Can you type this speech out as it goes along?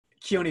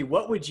Keoni,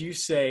 what would you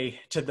say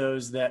to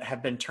those that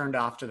have been turned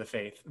off to the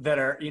faith, that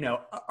are,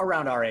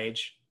 around our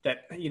age, that,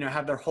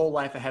 have their whole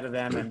life ahead of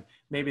them, and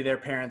maybe their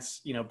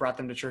parents, brought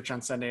them to church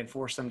on Sunday and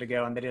forced them to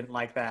go, and they didn't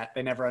like that.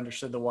 They never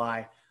understood the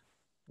why.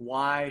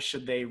 Why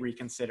should they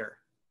reconsider?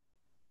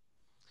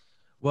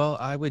 Well,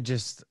 I would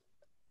just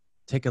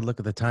take a look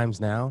at the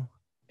times now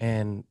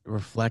and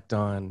reflect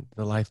on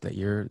the life that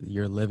you're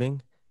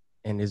living,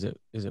 and is it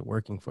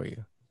working for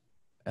you?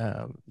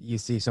 You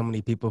see so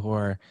many people who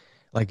are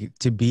like,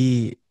 to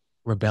be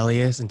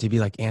rebellious and to be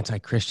like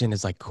anti-Christian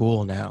is like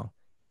cool now.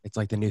 It's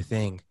like the new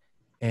thing.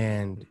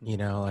 And,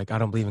 like, I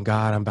don't believe in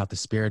God. I'm about the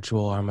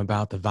spiritual. I'm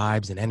about the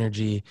vibes and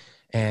energy.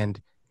 And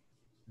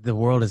the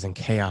world is in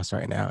chaos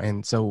right now.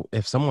 And so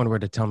if someone were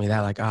to tell me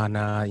that, like,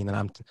 nah,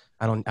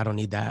 I don't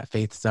need that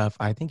faith stuff,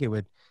 I think it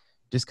would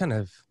just kind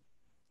of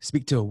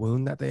speak to a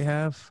wound that they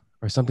have,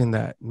 or something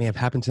that may have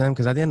happened to them.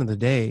 Because at the end of the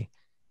day,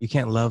 you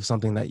can't love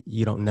something that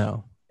you don't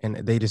know, and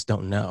they just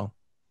don't know.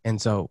 And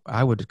so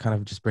I would kind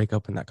of just break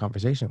open that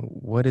conversation.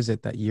 What is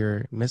it that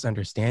you're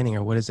misunderstanding,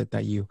 or what is it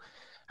that you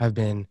have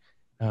been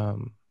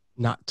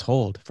not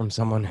told from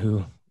someone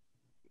who,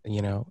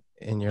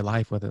 in your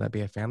life, whether that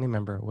be a family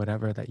member or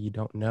whatever, that you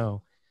don't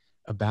know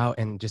about,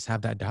 and just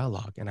have that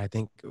dialogue. And I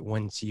think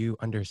once you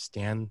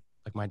understand,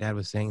 like my dad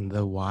was saying,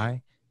 the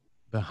why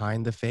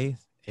behind the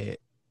faith, it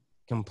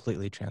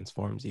completely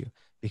transforms you.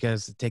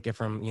 Because take it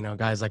from,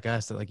 guys like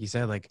us, that, like you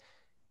said, like,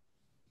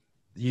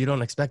 you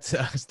don't expect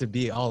us to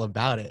be all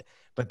about it,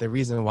 but the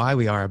reason why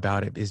we are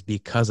about it is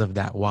because of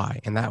that why.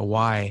 And that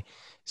why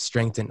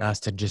strengthened us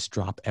to just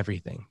drop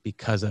everything,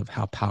 because of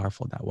how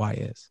powerful that why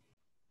is.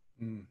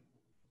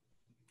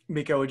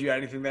 Miko, would you add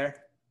anything there?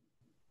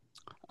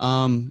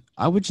 I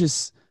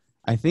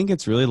think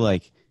it's really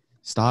like,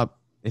 stop.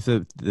 If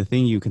the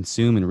thing you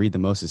consume and read the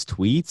most is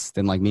tweets,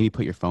 then like maybe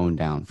put your phone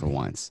down for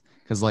once.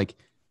 Cause like,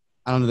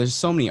 I don't know, there's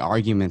so many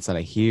arguments that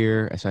I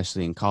hear,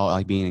 especially in college,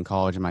 like being in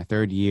college in my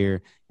third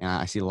year. And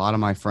I see a lot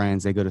of my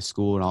friends, they go to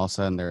school and all of a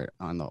sudden they're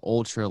on the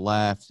ultra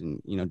left and,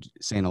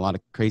 saying a lot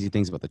of crazy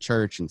things about the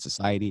church and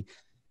society.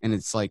 And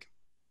it's like,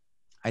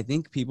 I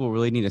think people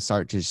really need to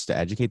start just to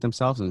educate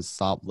themselves and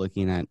stop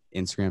looking at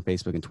Instagram,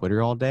 Facebook, and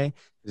Twitter all day.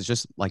 It's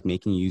just like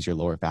making you use your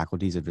lower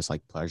faculties of just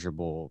like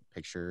pleasurable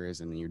pictures,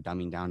 and then you're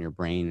dumbing down your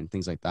brain and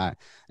things like that,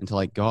 and to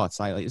like go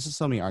outside. Like, there's just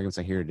so many arguments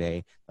I hear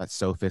today that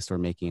sophists were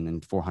making in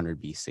 400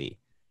 BC.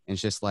 And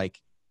it's just like,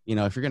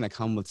 if you're going to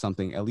come with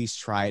something, at least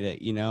try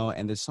to,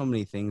 and there's so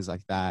many things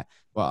like that.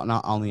 Well,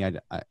 not only,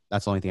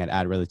 that's the only thing I'd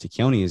add really to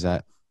Keoni is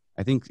that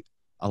I think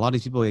a lot of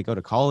these people, they go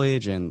to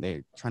college and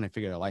they're trying to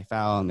figure their life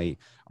out, and they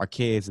are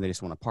kids and they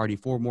just want to party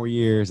 4 more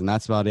years, and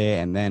that's about it.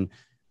 And then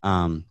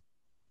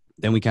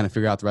we kind of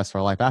figure out the rest of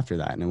our life after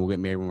that. And then we'll get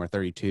married when we're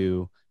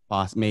 32,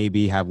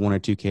 maybe have 1 or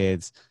 2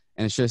 kids.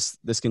 And it's just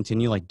this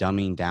continued like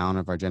dumbing down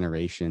of our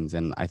generations.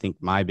 And I think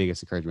my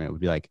biggest encouragement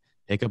would be like,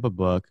 pick up a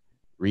book,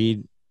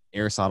 read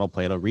Aristotle,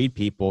 Plato, read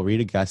people,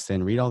 read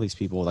Augustine, read all these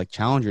people, like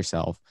challenge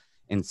yourself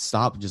and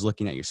stop just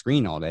looking at your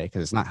screen all day,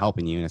 because it's not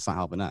helping you and it's not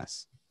helping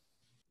us.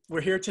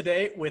 We're here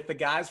today with the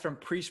guys from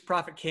Priest,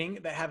 Prophet, King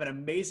that have an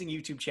amazing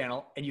YouTube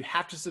channel, and you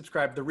have to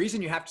subscribe. The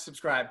reason you have to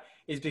subscribe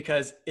is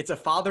because it's a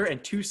father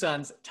and 2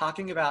 sons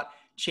talking about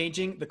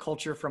changing the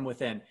culture from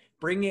within,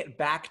 bringing it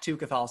back to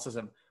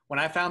Catholicism. When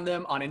I found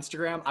them on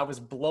Instagram, I was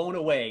blown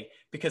away,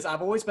 because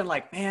I've always been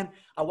like, man,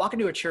 I walk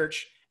into a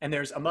church and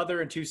there's a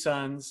mother and 2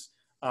 sons,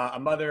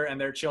 a mother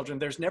and their children.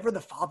 There's never the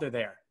father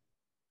there.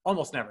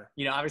 Almost never.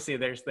 Obviously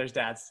there's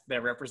dads they're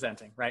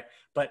representing, right?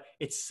 But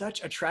it's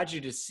such a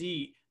tragedy to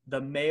see the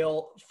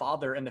male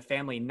father in the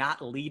family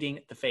not leading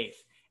the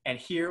faith. And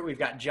here we've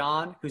got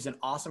John, who's an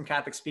awesome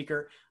Catholic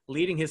speaker,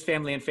 leading his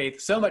family in faith,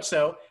 so much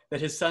so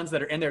that his sons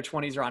that are in their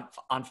 20s are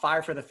on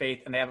fire for the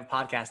faith, and they have a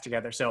podcast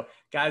together. So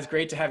guys,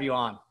 great to have you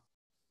on.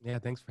 Yeah,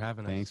 thanks for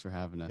having us. Thanks for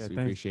having us. Yeah, we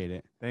appreciate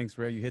it. Thanks,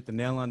 Ray. You hit the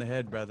nail on the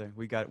head, brother.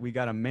 We got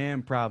a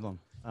man problem.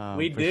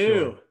 We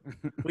do.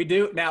 Sure. We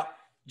do. Now,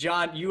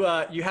 John, you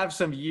have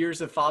some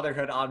years of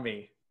fatherhood on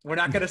me. We're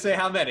not going to say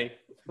how many.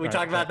 We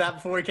talked about that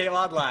before we came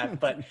on live,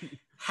 but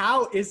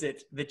how is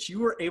it that you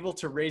were able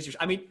to raise your,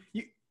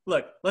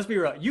 look, let's be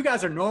real. You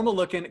guys are normal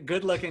looking,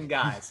 good looking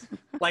guys.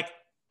 Like,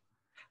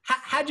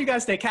 how'd you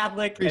guys stay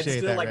Catholic and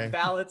still like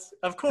balance?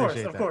 Of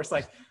course.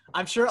 Like,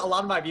 I'm sure a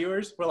lot of my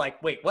viewers were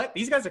like, wait, what?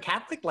 These guys are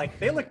Catholic? Like,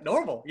 they look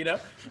normal,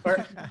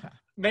 Or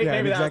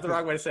maybe that was the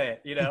wrong way to say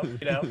it,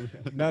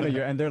 No,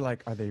 and they're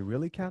like, are they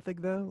really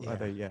Catholic though? Yeah. Are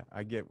they? Yeah,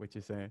 I get what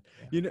you're saying.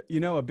 Yeah.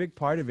 A big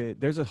part of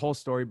it, there's a whole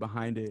story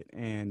behind it.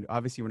 And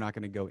obviously we're not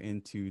going to go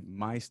into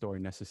my story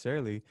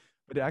necessarily,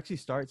 but it actually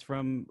starts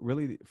from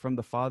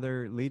the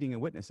father leading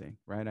and witnessing,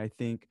 right? I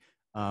think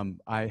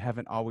I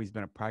haven't always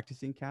been a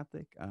practicing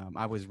Catholic.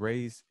 I was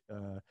raised,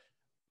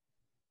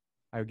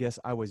 I guess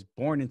I was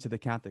born into the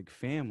Catholic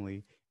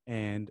family,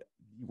 and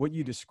what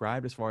you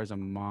described as far as a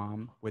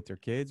mom with their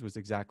kids was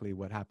exactly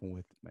what happened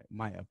with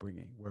my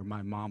upbringing, where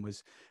my mom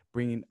was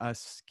bringing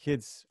us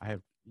kids. I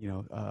have,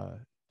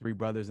 3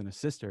 brothers and a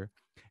sister,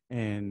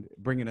 and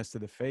bringing us to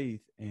the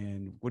faith.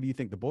 And what do you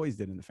think the boys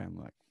did in the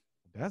family? Like,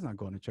 Dad's not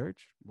going to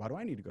church. Why do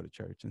I need to go to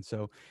church? And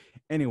so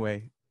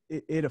anyway,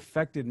 it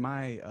affected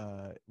my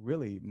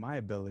really my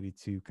ability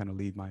to kind of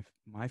lead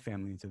my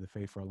family into the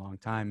faith for a long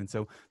time. And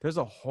so there's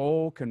a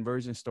whole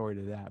conversion story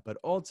to that. But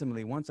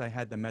ultimately, once I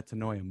had the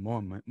metanoia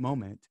moment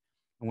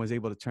and was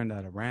able to turn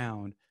that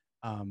around,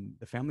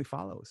 the family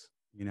follows.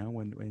 You know,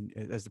 when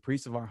as the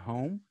priests of our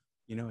home,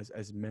 you know,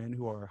 as men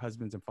who are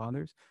husbands and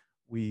fathers,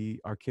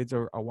 our kids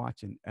are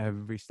watching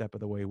every step of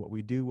the way, what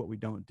we do, what we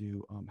don't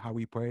do, how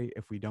we pray,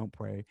 if we don't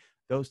pray,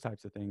 those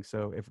types of things.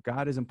 So if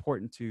God is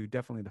important to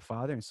definitely the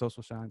father, and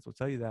social science will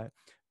tell you that,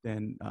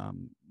 then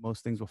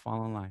most things will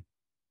fall in line.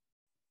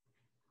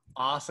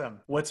 Awesome.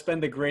 What's been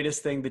the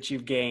greatest thing that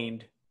you've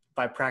gained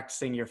by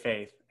practicing your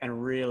faith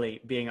and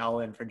really being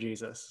all in for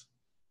Jesus?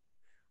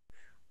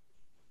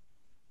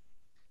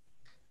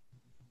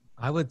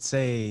 I would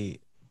say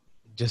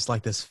just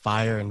like this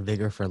fire and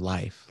vigor for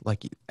life.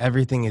 Like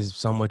everything is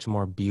so much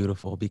more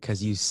beautiful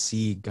because you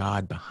see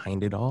God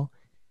behind it all.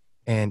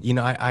 And, you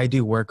know, I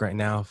do work right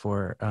now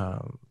I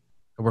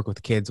work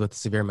with kids with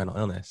severe mental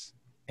illness,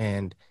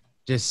 and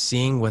just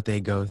seeing what they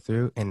go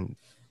through, and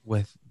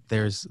with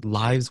there's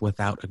lives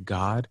without a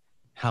God,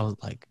 how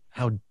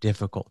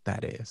difficult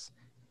that is.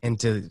 And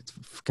to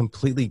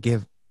completely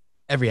give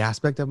every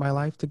aspect of my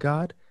life to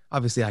God.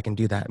 Obviously I can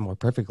do that more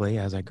perfectly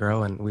as I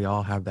grow, and we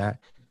all have that,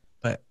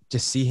 but to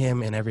see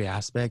him in every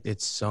aspect,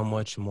 it's so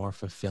much more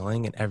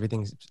fulfilling, and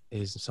everything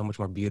is so much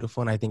more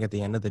beautiful. And I think at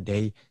the end of the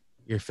day,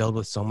 you're filled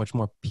with so much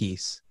more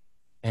peace.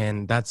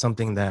 And that's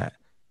something that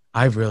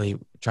I've really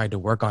tried to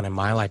work on in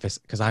my life, is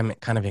because I'm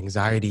kind of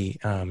anxiety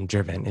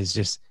driven, is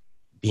just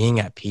being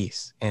at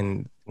peace.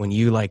 And when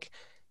you like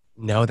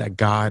know that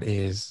God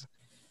is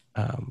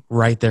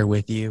right there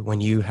with you, when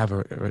you have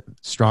a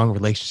strong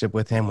relationship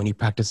with him, when you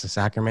practice the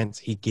sacraments,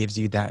 he gives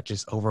you that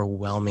just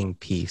overwhelming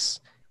peace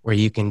where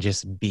you can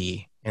just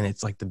be. And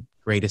it's like the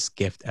greatest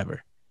gift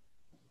ever.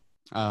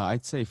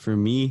 I'd say for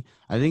me,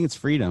 I think it's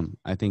freedom.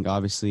 I think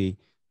obviously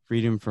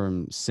freedom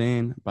from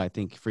sin, but I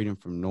think freedom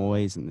from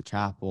noise in the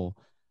chapel,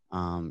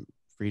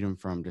 freedom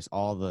from just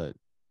all the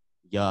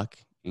yuck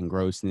and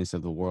grossness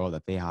of the world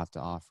that they have to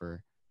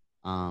offer.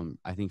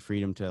 I think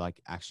freedom to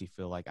like actually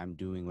feel like I'm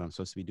doing what I'm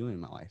supposed to be doing in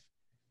my life.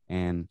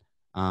 And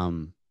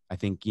I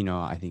think, you know,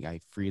 I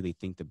freely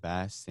think the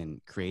best and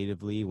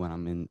creatively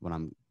when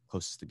I'm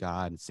closest to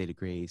God and state of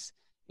grace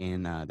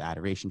in the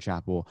adoration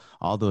chapel,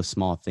 all those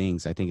small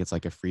things. I think it's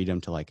like a freedom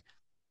to like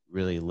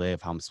really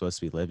live how I'm supposed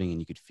to be living, and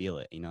you could feel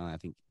it, you know. And I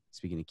think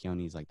speaking to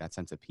Keoni is like that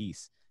sense of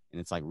peace, and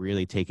it's like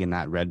really taking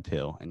that red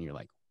pill and you're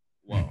like,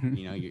 whoa,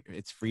 you know,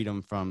 it's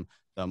freedom from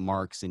the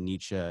Marx and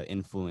Nietzsche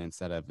influence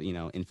that have, you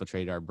know,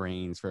 infiltrated our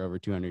brains for over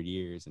 200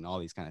 years and all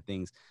these kind of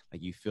things.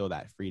 Like you feel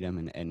that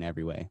freedom in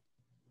every way.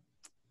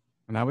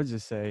 And I would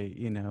just say,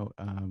 you know,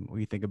 when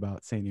you think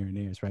about Saint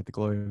Irenaeus, right? The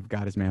glory of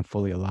God is man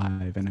fully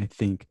alive. And I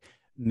think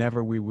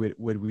never would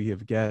we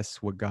have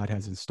guessed what God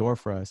has in store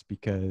for us,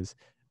 because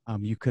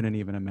you couldn't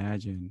even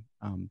imagine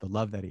the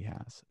love that he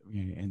has,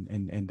 you know,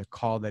 and the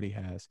call that he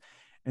has.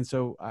 And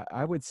so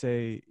I would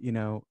say, you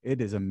know,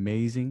 it is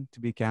amazing to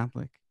be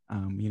Catholic.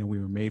 You know, we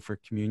were made for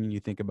communion. You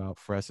think about,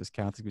 for us as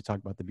Catholics, we talk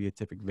about the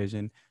beatific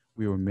vision.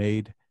 We were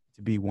made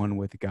to be one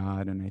with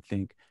God. And I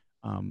think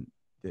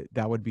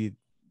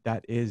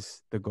that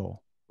is the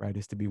goal, right?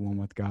 Is to be one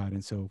with God.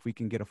 And so if we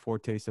can get a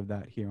foretaste of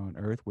that here on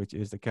earth, which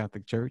is the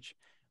Catholic Church,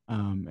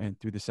 and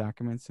through the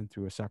sacraments and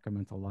through a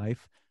sacramental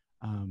life,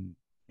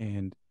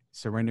 and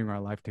surrendering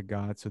our life to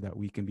God so that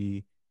we can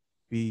be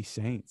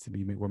saints,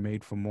 we're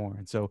made for more.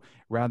 And so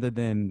rather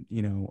than,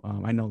 you know,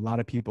 I know a lot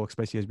of people,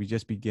 especially as we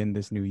just begin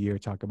this new year,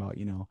 talk about,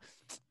 you know,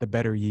 the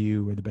better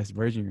you or the best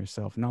version of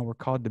yourself. No, we're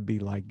called to be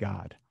like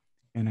God.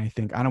 And I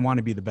think I don't want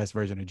to be the best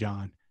version of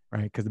John,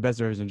 right? Because the best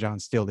version of John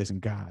still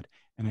isn't God.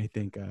 And I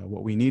think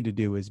what we need to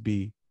do is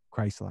be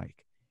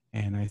Christ-like.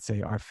 And I'd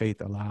say our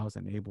faith allows,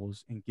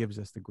 enables, and gives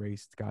us the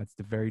grace, God's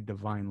the very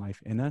divine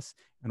life in us,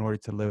 in order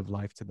to live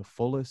life to the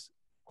fullest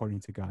according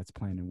to God's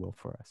plan and will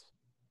for us.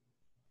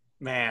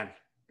 Man,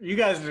 you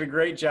guys did a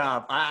great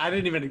job. I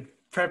didn't even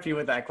prep you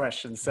with that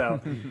question. So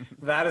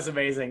that is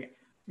amazing.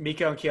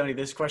 Miko and Keoni,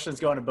 this question is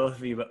going to both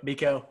of you, but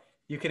Miko,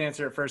 you can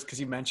answer it first because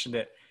you mentioned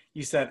it.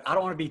 You said, I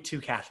don't want to be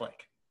too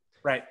Catholic,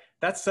 right?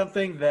 That's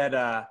something that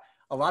a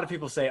lot of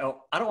people say,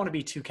 oh, I don't want to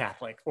be too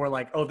Catholic, or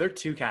like, oh, they're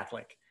too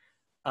Catholic.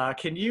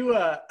 Can you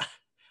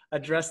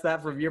address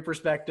that from your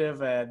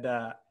perspective? And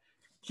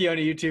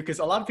Keoni, you too, because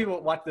a lot of people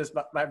watch this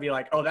might be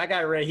like, oh, that guy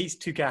Ray, he's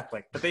too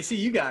Catholic. But they see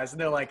you guys and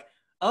they're like,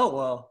 oh,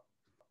 well.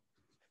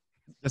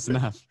 That's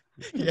enough.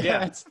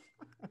 Yeah.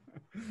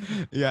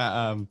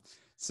 Yeah.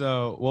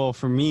 So, well,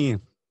 for me,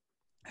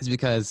 it's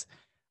because,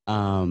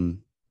 I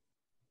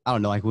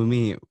don't know, like when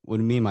me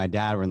and my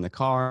dad were in the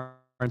car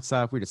and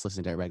stuff, we just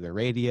listened to regular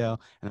radio.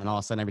 And then all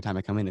of a sudden, every time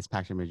I come in, it's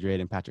Patrick Madrid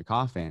and Patrick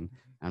Coffin.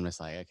 I'm just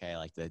like, okay,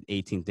 like the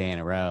 18th day in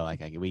a row,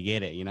 like we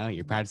get it, you know,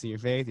 you're practicing your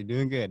faith, you're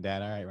doing good,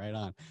 Dad. All right, right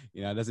on.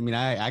 You know, it doesn't mean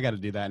I got to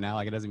do that now.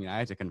 Like it doesn't mean I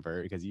have to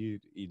convert, because you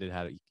did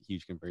have a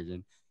huge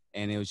conversion.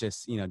 And it was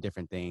just, you know,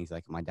 different things.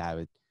 Like my dad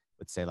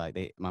would say,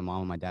 like my mom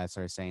and my dad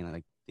started saying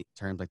like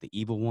terms like the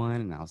evil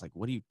one, and I was like,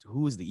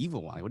 who is the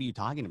evil one? Like, what are you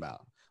talking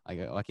about? Like,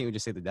 why can't we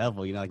just say the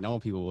devil? You know, like normal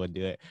people would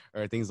do it,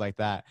 or things like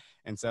that.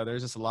 And so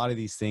there's just a lot of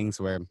these things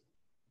where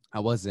I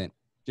wasn't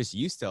just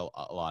used to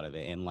a lot of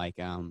it. And like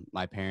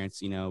my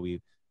parents, you know,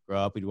 we grow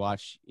up, we'd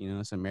watch, you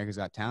know, some America's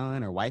Got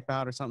Talent or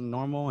Wipeout or something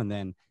normal, and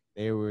then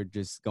they were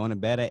just going to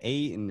bed at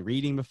 8 and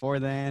reading before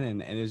then,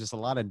 and there's just a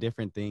lot of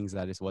different things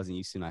that I just wasn't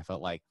used to. And I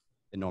felt like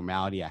the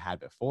normality I had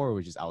before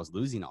was just I was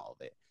losing all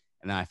of it.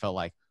 And then I felt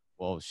like,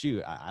 well,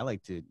 shoot, I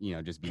like to, you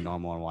know, just be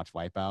normal and watch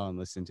Wipeout and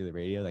listen to the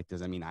radio. Like, does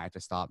that mean I have to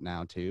stop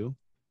now too?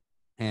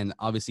 And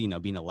obviously, you know,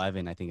 being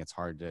 11, I think it's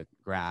hard to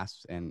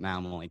grasp. And now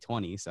I'm only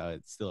 20, so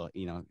it's still,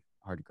 you know,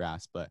 hard to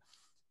grasp. But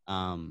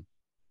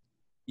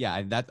yeah,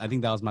 I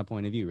think that was my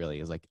point of view. Really,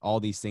 is like all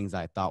these things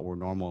I thought were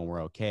normal and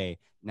were okay.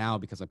 Now,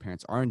 because my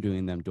parents aren't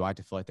doing them, do I have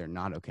to feel like they're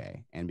not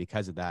okay? And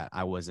because of that,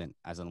 I wasn't,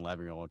 as an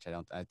 11-year-old, which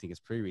I think is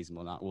pretty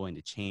reasonable, not willing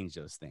to change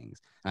those things.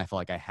 And I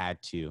felt like I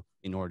had to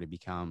in order to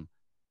become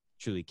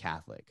truly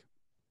Catholic.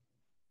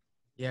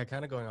 Yeah,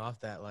 kind of going off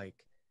that,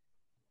 like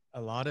a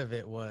lot of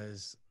it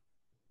was,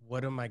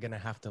 what am I going to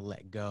have to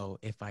let go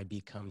if I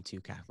become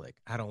too Catholic?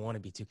 I don't want to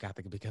be too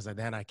Catholic because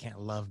then I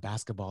can't love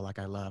basketball like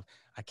I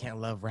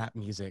can't love rap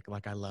music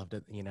like I loved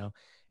it, you know,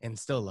 and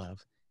still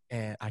love.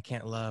 And I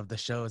can't love the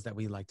shows that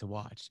we like to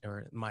watch,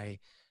 or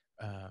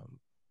um,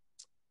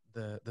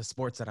 the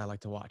sports that I like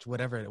to watch,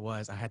 whatever it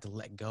was. I had to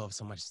let go of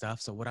so much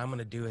stuff. So what I'm going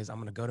to do is I'm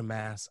going to go to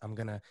mass. I'm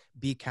going to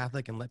be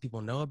Catholic and let people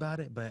know about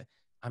it, but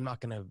I'm not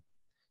going to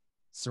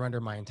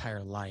surrender my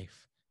entire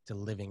life to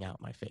living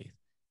out my faith,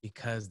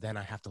 because then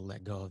I have to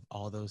let go of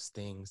all those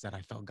things that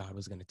I felt God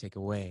was going to take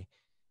away,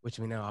 which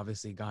we know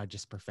obviously God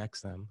just perfects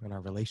them in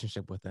our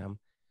relationship with them.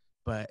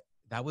 But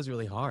that was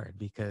really hard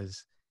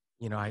because,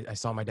 you know, I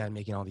saw my dad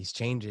making all these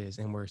changes,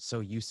 and we're so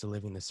used to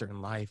living this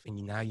certain life. And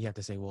now you have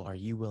to say, well, are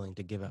you willing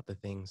to give up the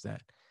things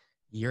that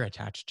you're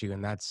attached to?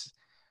 And that's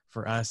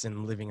for us,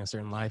 in living a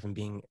certain life and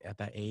being at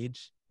that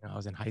age. You know, I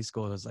was in high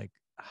school. It was like,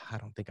 I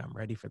don't think I'm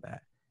ready for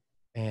that.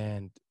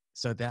 And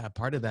so that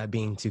part of that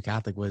being too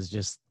Catholic was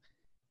just,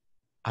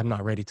 I'm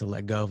not ready to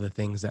let go of the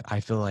things that I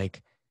feel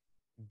like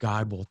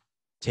God will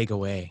take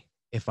away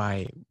if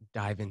I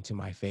dive into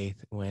my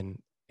faith, when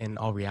in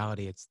all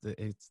reality, it's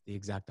the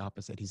exact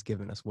opposite. He's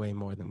given us way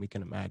more than we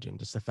can imagine.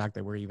 Just the fact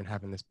that we're even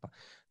having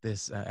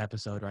this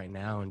episode right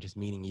now, and just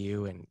meeting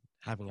you and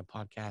having a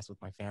podcast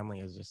with my family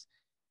is just,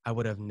 I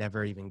would have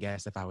never even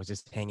guessed if I was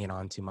just hanging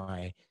on to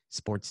my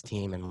sports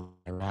team and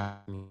my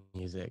rap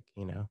music,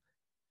 you know?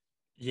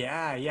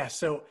 Yeah, yeah.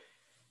 So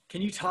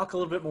can you talk a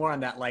little bit more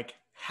on that? Like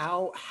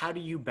how do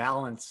you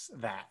balance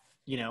that?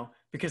 You know,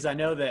 because I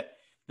know that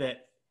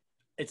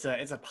it's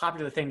a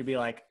popular thing to be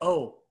like,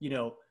 oh, you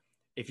know,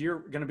 if you're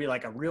gonna be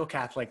like a real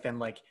Catholic, then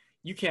like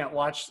you can't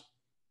watch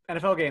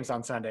NFL games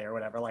on Sunday or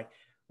whatever. Like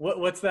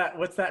what's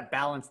that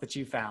balance that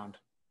you found?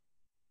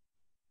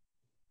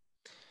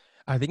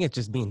 I think it's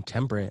just being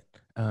temperate,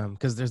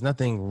 because there's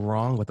nothing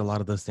wrong with a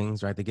lot of those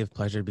things, right? They give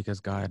pleasure because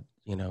God,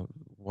 you know,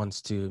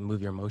 wants to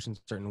move your emotions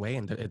a certain way,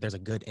 and there's a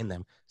good in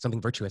them,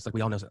 something virtuous. Like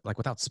we all know, like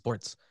without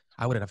sports,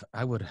 I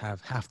would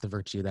have half the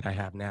virtue that I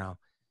have now,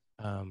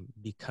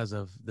 because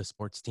of the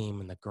sports team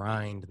and the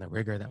grind and the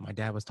rigor that my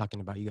dad was talking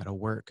about. You got to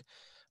work,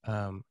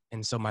 and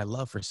so my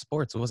love for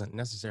sports wasn't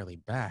necessarily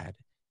bad.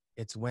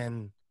 It's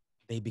when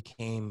they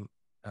became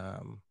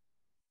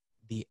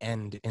the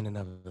end in and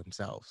of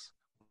themselves,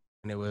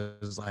 and it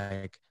was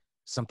like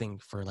something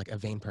for like a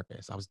vain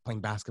purpose. I was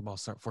playing basketball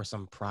for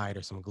some pride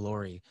or some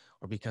glory,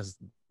 or because,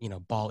 you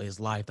know, ball is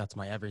life. That's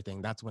my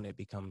everything. That's when it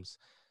becomes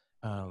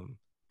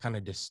kind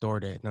of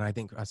distorted. And I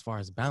think as far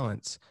as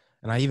balance,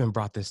 and I even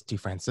brought this to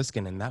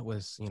Franciscan, and that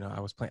was, you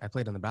know, I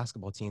played on the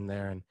basketball team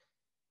there, and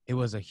it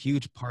was a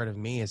huge part of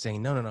me is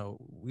saying, no, no, no,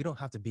 we don't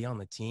have to be on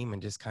the team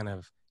and just kind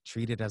of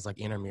treat it as like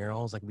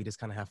intramurals. Like we just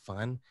kind of have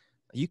fun.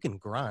 You can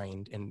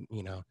grind and,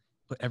 you know,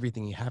 put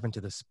everything you have into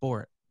the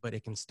sport, but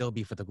it can still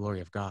be for the glory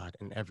of God.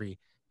 And every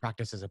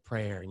practice is a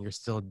prayer, and you're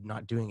still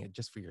not doing it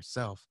just for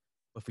yourself,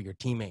 but for your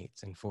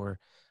teammates and for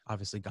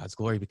obviously God's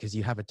glory, because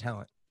you have a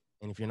talent.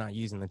 And if you're not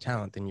using the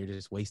talent, then you're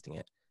just wasting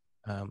it.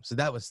 So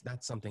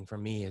that's something for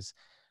me is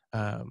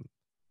um,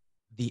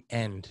 the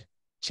end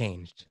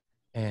changed.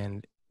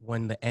 And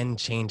when the end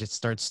changed, it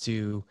starts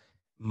to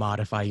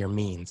modify your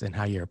means and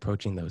how you're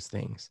approaching those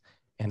things.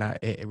 And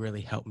it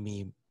really helped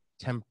me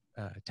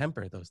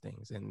temper those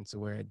things. And so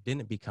where it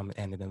didn't become an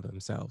end in of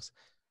themselves,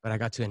 but I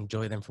got to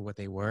enjoy them for what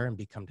they were and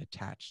become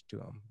attached to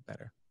them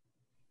better.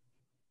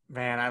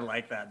 Man, I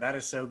like that. That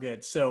is so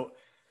good. So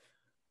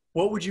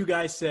what would you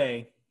guys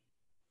say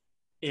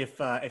if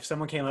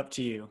someone came up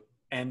to you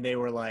and they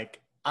were like,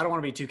 I don't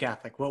want to be too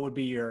Catholic? What would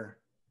be your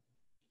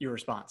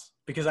response?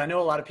 Because I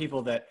know a lot of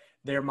people that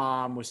their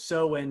mom was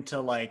so into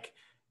like,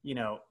 you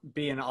know,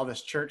 being all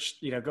this church,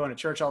 you know, going to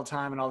church all the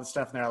time and all this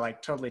stuff, and they're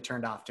like totally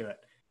turned off to it.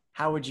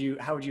 How would you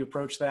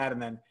approach that?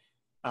 And then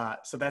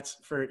so that's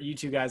for you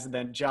two guys. And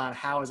then John,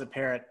 how as a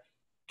parent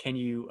can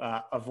you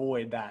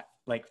avoid that,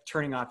 like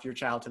turning off your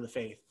child to the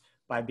faith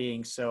by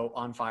being so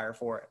on fire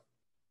for it?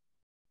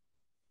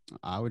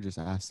 I would just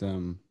ask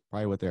them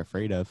probably what they're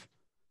afraid of.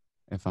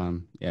 if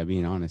I'm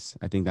being honest.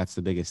 I think that's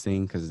the biggest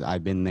thing because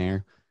I've been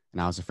there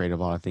and I was afraid of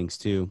a lot of things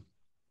too.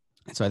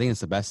 And so I think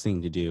it's the best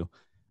thing to do.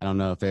 I don't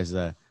know if there's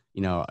an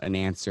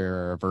answer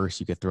or a verse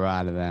you could throw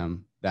out of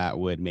them that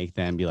would make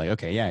them be like,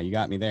 okay, yeah, you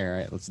got me there. All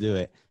right, let's do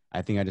it.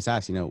 I think I just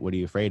asked, what are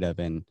you afraid of?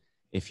 And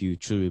if you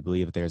truly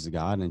believe that there's a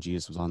God and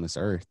Jesus was on this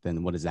earth,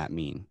 then what does that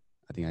mean?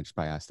 I think I just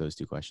probably asked those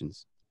two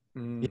questions.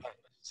 Yeah,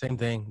 same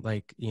thing.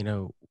 Like,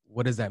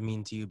 what does that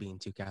mean to you being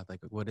too Catholic?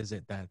 What is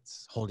it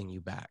that's holding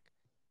you back?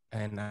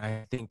 And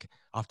I think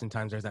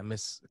oftentimes there's that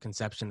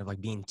misconception of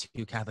like being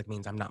too Catholic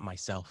means I'm not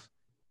myself,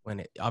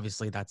 when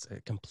obviously that's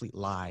a complete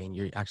lie, and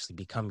you actually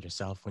become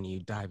yourself when you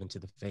dive into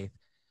the faith.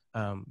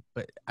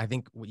 But I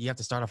think you have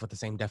to start off with the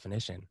same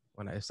definition.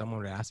 If someone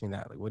would ask me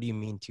that, like, what do you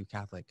mean too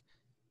Catholic?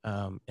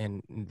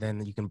 And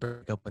then you can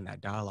break open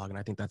that dialogue. And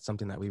I think that's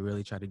something that we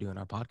really try to do in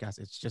our podcast.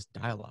 It's just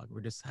dialogue.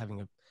 We're just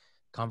having a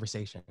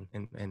conversation,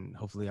 and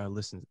hopefully our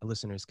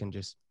listeners can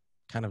just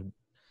kind of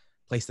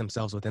place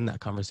themselves within that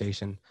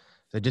conversation.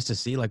 So just to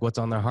see like what's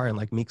on their heart. And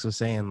like Meeks was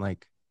saying,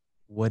 like,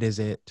 what is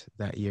it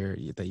that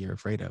you're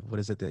afraid of? What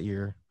is it that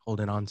you're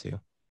holding on to?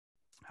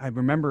 I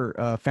remember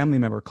a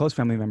close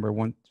family member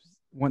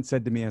once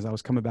said to me as I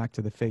was coming back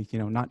to the faith,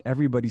 not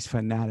everybody's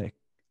fanatic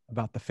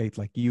about the faith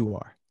like you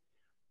are.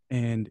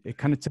 And it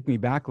kind of took me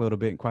back a little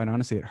bit. And quite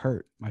honestly, it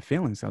hurt my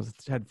feelings. I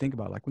had to think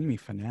about, like, what do you mean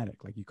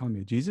fanatic? Like, you calling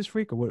me a Jesus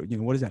freak, or what,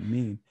 what does that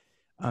mean?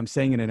 I'm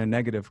saying it in a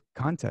negative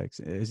context,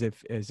 as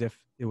if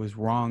it was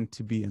wrong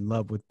to be in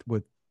love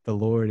with the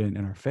Lord and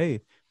our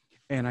faith.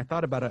 And I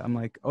thought about it. I'm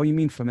like, oh, you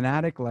mean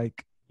fanatic?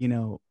 Like,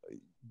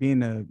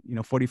 being a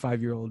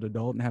 45-year-old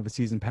adult and have a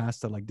season pass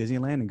to like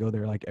Disneyland and go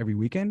there like every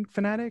weekend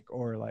fanatic,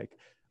 or like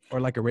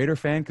a Raider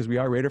fan, because we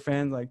are Raider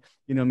fans, like,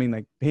 what I mean,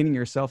 like painting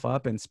yourself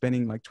up and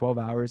spending like 12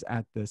 hours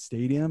at the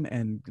stadium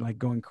and like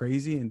going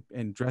crazy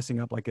and dressing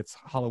up like it's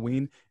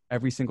Halloween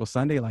every single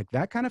Sunday, like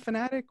that kind of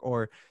fanatic,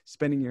 or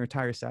spending your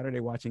entire Saturday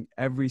watching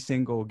every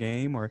single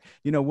game, or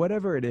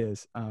whatever it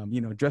is,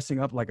 dressing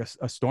up like a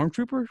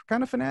stormtrooper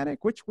kind of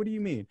fanatic. What do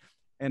you mean?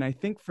 And I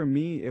think for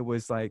me it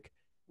was like,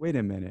 wait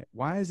a minute,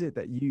 why is it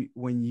that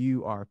when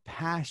you are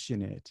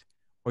passionate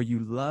or you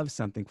love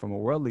something from a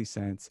worldly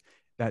sense,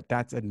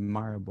 that's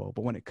admirable,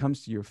 but when it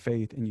comes to your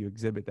faith and you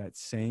exhibit that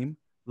same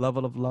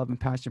level of love and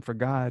passion for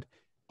God,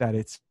 that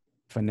it's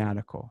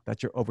fanatical,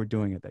 that you're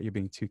overdoing it, that you're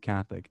being too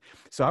Catholic?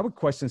 So I would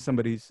question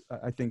somebody's,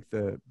 I think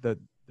the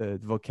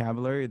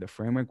vocabulary, the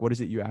framework, what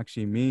is it you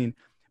actually mean?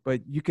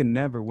 But you can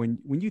never, when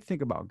you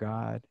think about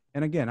God,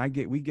 and again,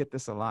 we get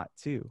this a lot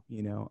too,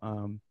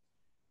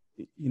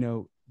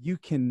 you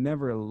can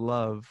never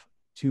love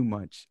too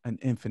much an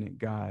infinite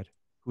God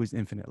who is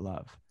infinite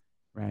love,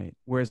 right?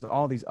 Whereas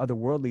all these other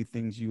worldly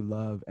things you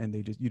love, and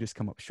you just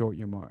come up short,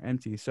 you're more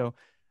empty. So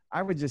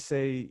I would just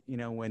say,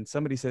 when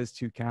somebody says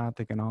too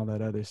Catholic and all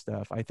that other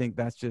stuff, I think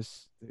that's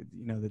just,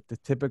 the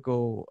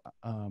typical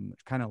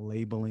kind of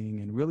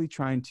labeling and really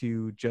trying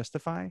to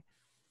justify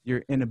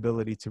your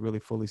inability to really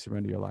fully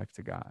surrender your life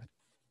to God.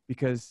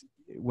 Because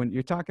when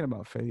you're talking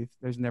about faith,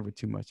 there's never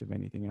too much of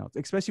anything else,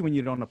 especially when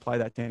you don't apply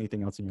that to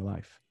anything else in your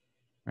life,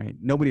 right?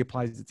 Nobody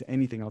applies it to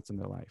anything else in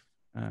their life,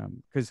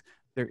 because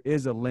there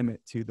is a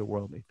limit to the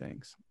worldly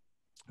things.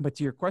 But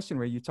to your question,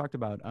 Ray, you talked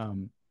about,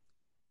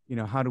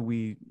 how do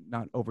we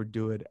not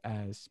overdo it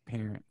as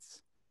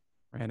parents,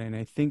 right? And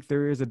I think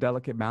there is a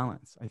delicate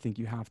balance. I think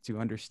you have to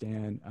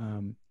understand.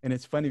 And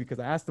it's funny because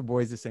I asked the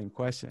boys the same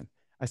question.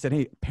 I said,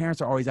 hey,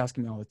 parents are always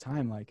asking me all the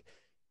time, like,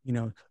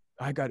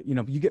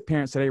 you get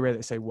parents today, Ray,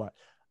 that say what?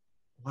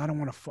 Well,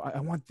 I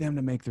want them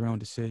to make their own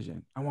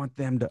decision. I want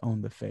them to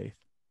own the faith.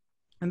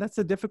 And that's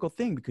a difficult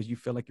thing because you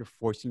feel like you're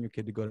forcing your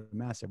kid to go to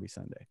mass every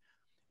Sunday.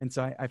 And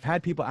so I've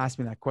had people ask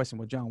me that question.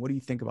 Well, John, what do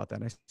you think about that?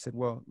 And I said,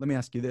 well, let me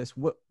ask you this.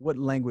 What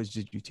language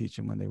did you teach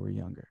them when they were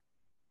younger?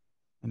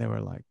 And they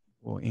were like,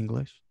 well,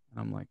 English. And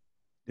I'm like,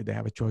 did they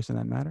have a choice in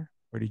that matter?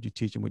 Or did you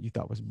teach them what you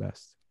thought was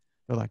best?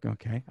 They're like,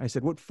 okay. I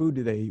said, what food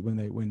did they eat when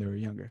they were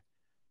younger?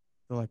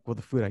 They're like, well,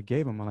 the food I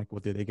gave them. I'm like, well,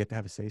 did they get to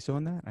have a say-so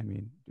in that? I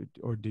mean,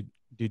 or did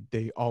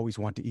they always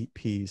want to eat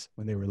peas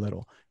when they were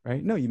little,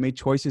 right? No, you made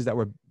choices that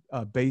were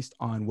based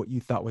on what you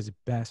thought was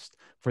best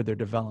for their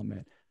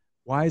development.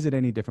 Why is it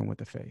any different with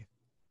the faith?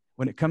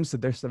 When it comes to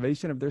their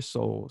salvation of their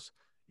souls,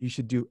 you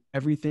should do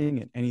everything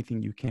and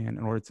anything you can in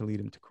order to lead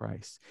them to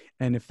Christ.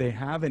 And if they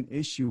have an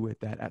issue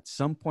with that at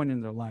some point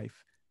in their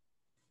life,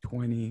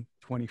 20,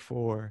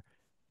 24,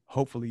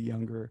 hopefully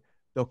younger,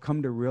 they'll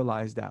come to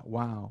realize that,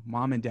 wow,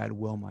 mom and dad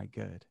will my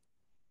good,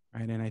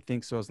 right? And I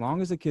think so as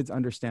long as the kids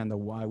understand the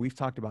why, we've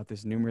talked about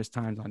this numerous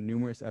times on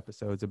numerous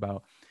episodes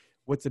about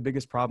what's the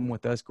biggest problem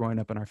with us growing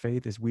up in our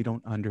faith is we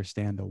don't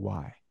understand the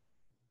why,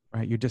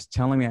 right? You're just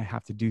telling me I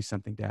have to do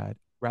something, Dad,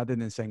 rather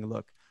than saying,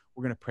 look,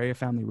 we're going to pray a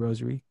family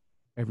rosary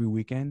every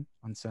weekend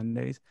on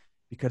Sundays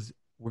because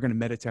we're going to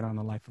meditate on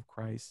the life of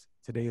Christ.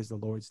 Today is the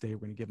Lord's Day.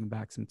 We're going to give him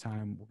back some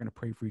time. We're going to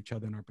pray for each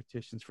other in our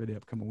petitions for the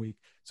upcoming week.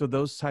 So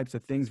those types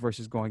of things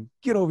versus going,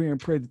 get over here and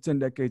pray the 10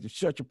 decades and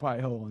shut your pie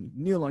hole and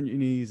kneel on your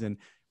knees. And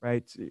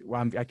right.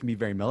 Well, I can be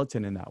very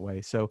militant in that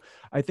way. So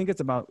I think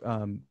it's about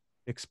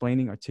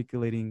explaining,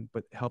 articulating,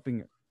 but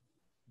helping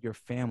your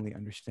family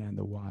understand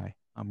the why,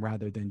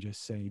 rather than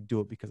just say, do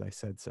it because I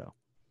said so.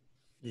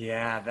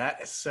 Yeah,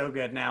 that is so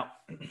good. Now,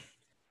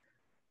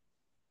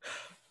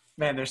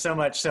 man, there's so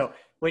much. So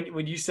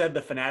when you said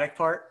the fanatic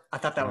part, I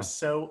thought that Yeah. was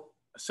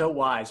so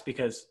wise,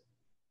 because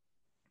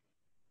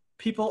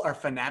people are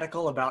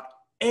fanatical about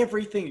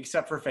everything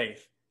except for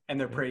faith, and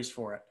they're praised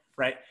for it,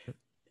 right?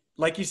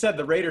 Like you said,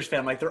 the Raiders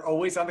fan, like they're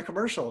always on the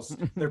commercials.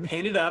 They're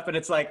painted up, and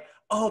it's like,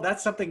 oh,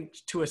 that's something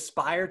to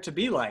aspire to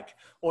be like.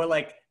 Or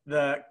like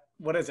the,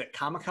 what is it,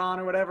 Comic-Con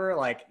or whatever,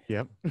 like,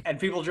 Yep. and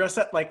people dress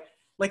up like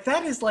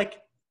that is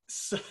like,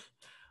 so,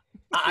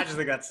 I just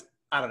think that's,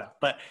 I don't know,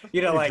 but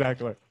you know,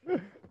 Exactly.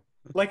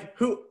 like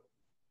who,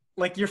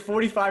 like you're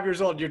 45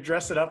 years old, you're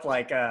dressing up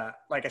like a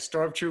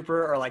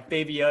stormtrooper or like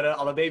Baby Yoda,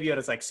 although Baby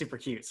Yoda's like super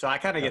cute. So I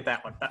kind of get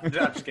that one. I'm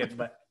just kidding,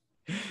 but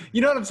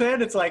you know what I'm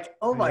saying? It's like,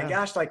 oh my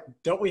gosh, like,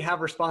 don't we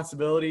have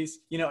responsibilities?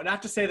 You know,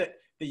 not to say that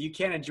you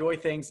can't enjoy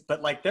things,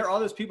 but like there are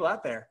those people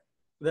out there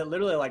that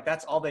literally like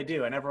that's all they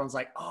do. And everyone's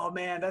like, oh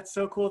man, that's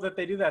so cool that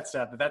they do that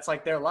stuff. But that's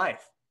like their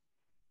life.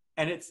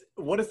 And it's,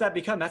 what does that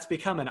become? That's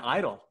become an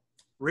idol,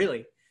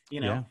 really,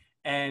 you know?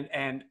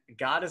 And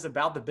God is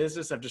about the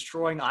business of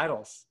destroying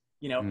idols,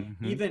 you know,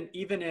 even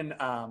in,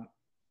 I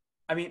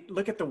mean,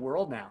 look at the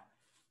world now.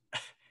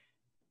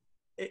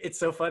 It's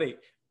so funny.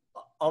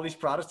 All these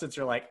Protestants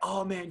are like,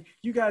 oh man,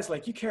 you guys,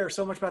 like, you care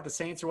so much about the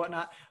saints or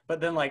whatnot.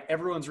 But then like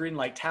everyone's reading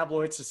like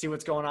tabloids to see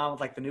what's going on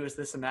with like the newest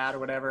this and that or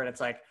whatever. And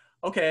it's like,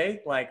 okay,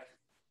 like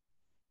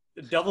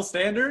double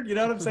standard, you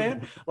know what I'm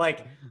saying?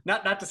 Like,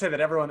 not to say that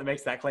everyone that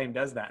makes that claim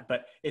does that,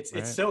 but it's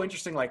so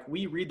interesting. Like,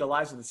 we read the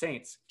lives of the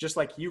saints, just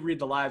like you read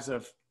the lives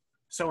of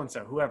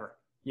so-and-so, whoever,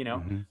 you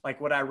know, like,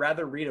 would I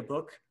rather read a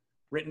book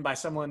written by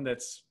someone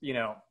that's, you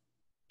know,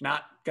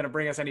 not going to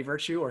bring us any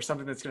virtue, or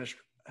something that's going to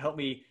help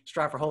me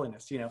strive for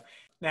holiness, you know?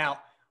 Now,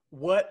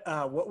 what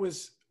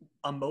was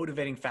a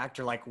motivating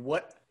factor? Like,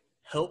 what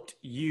helped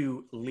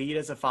you lead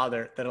as a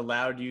father that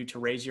allowed you to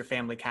raise your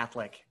family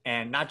Catholic,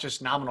 and not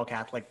just nominal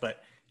Catholic,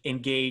 but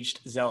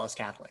engaged, zealous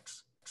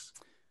Catholics?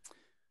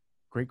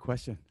 Great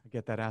question. I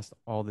get that asked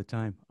all the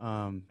time.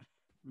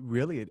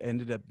 Really, it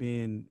ended up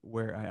being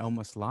where I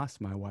almost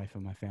lost my wife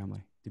and my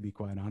family, to be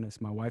quite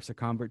honest. My wife's a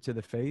convert to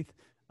the faith,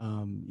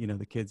 you know,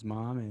 the kid's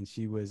mom, and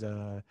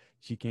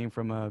she came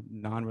from a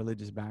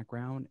non-religious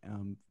background.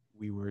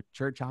 We were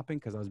church hopping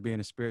because I was being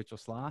a spiritual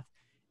sloth.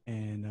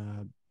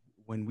 And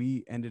when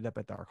we ended up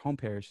at our home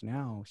parish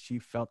now, she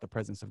felt the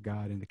presence of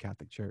God in the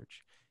Catholic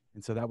Church.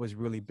 And so that was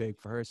really big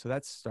for her. So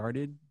that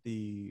started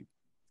the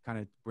kind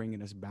of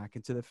bringing us back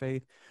into the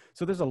faith.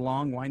 So there's a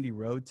long, windy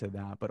road to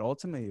that. But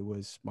ultimately, it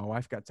was my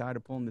wife got tired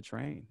of pulling the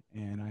train.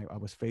 And I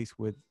was faced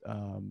with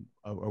a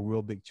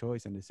real big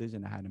choice and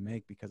decision I had to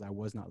make, because I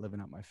was not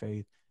living out my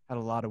faith. Had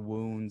a lot of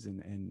wounds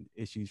and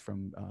issues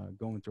from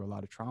going through a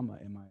lot of trauma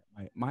in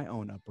my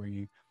own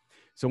upbringing.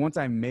 So once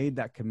I made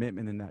that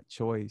commitment and that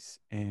choice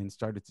and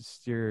started to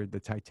steer the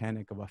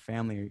Titanic of a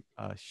family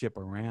ship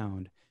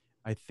around,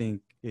 I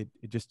think it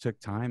just took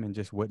time and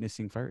just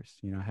witnessing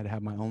first. You know, I had to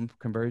have my own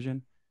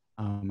conversion.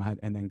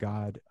 And then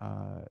God,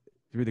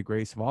 through the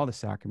grace of all the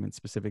sacraments,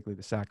 specifically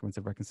the sacraments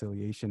of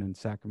reconciliation and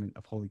sacrament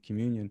of Holy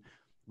Communion,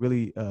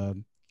 really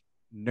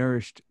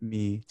nourished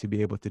me to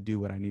be able to do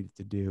what I needed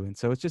to do. And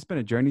so it's just been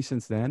a journey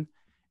since then.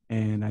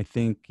 And I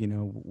think, you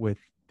know, with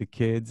the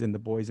kids and the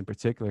boys in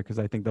particular, because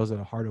I think those are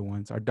the harder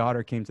ones. Our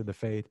daughter came to the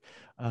faith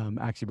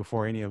actually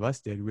before any of us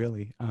did,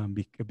 really,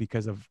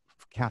 because of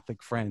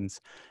Catholic friends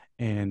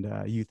and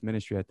youth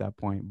ministry at that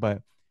point.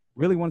 But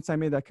really, once I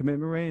made that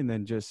commitment, Ray, and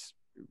then just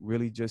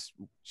really just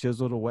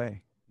chiseled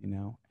away, you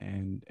know,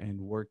 and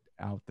worked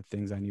out the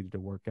things I needed to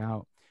work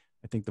out.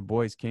 I think the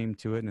boys came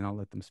to it, and I'll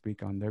let them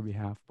speak on their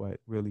behalf, but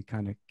really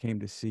kind of came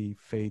to see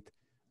faith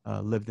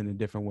lived in a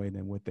different way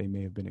than what they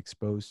may have been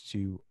exposed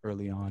to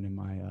early on in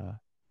my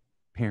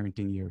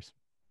parenting years.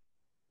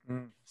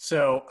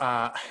 So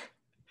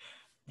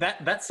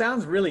that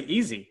sounds really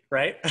easy,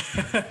 right?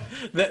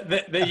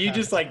 that you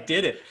just like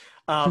did it.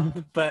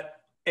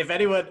 But if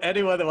anyone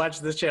that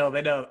watches this channel,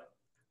 they know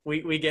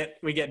we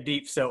get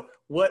deep. So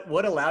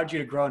what allowed you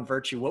to grow in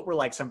virtue? What were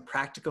like some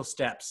practical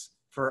steps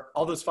for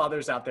all those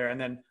fathers out there, and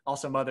then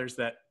also mothers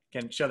that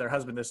can show their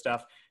husband this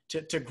stuff,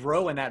 to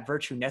grow in that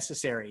virtue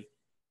necessary?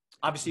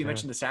 Obviously, you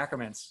mentioned the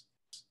sacraments.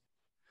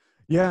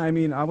 Yeah, I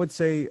mean, I would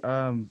say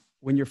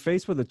when you're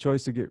faced with a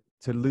choice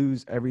to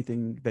lose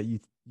everything that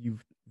you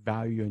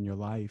value in your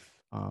life,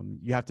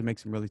 you have to make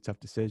some really tough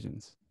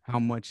decisions. How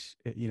much,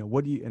 you know,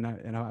 what do you,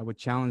 and I would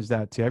challenge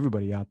that to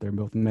everybody out there,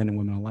 both men and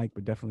women alike,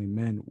 but definitely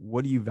men.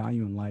 What do you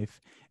value in life,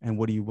 and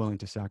what are you willing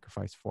to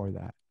sacrifice for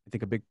that? I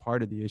think a big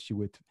part of the issue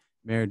with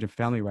marriage and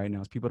family right now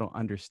is people don't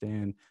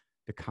understand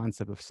the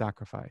concept of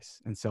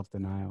sacrifice and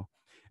self-denial.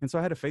 And so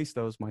I had to face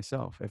those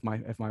myself. If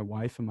my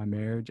wife and my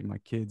marriage and my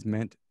kids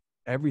meant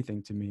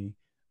everything to me,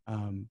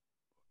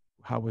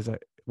 what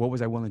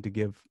was I willing to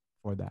give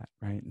for that,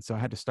 right? And so I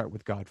had to start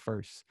with God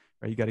first,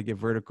 right? You got to get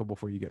vertical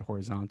before you get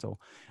horizontal.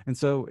 And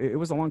so it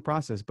was a long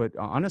process, but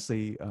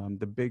honestly,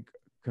 the big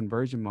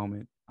conversion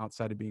moment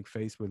outside of being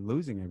faced with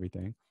losing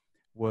everything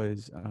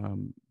was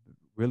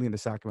really in the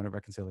sacrament of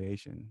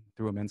reconciliation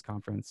through a men's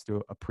conference,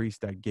 through a priest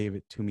that gave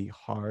it to me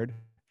hard,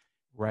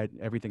 right?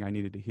 Everything I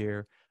needed to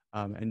hear.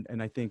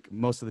 And I think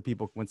most of the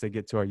people, once they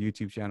get to our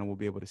YouTube channel, will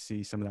be able to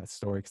see some of that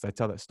story, because I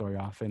tell that story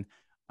often,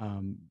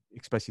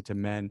 especially to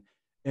men.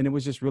 And it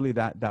was just really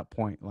that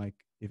point. Like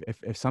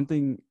if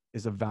something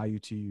is of value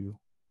to you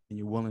and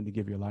you're willing to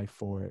give your life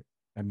for it,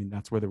 I mean,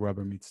 that's where the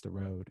rubber meets the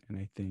road. And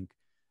I think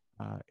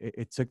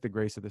it took the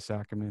grace of the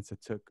sacraments.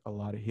 It took a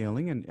lot of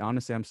healing. And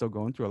honestly, I'm still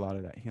going through a lot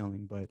of that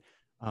healing, but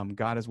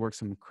God has worked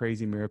some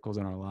crazy miracles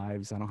in our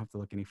lives. I don't have to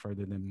look any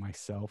further than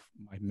myself,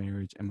 my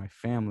marriage, and my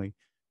family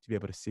to be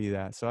able to see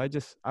that. So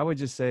I would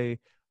just say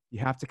you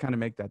have to kind of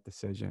make that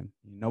decision.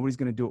 Nobody's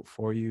going to do it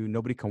for you.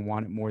 Nobody can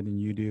want it more than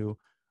you do.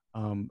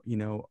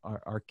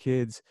 Our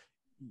kids,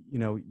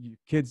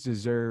 kids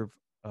deserve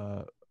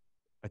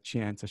a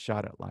chance, a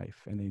shot at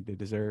life, and they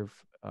deserve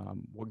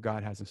what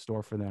God has in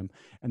store for them.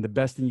 And the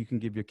best thing you can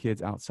give your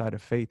kids outside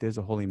of faith is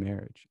a holy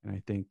marriage. And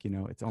I think,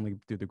 it's only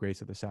through the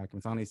grace of the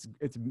sacraments. Honestly,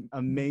 it's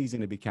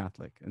amazing to be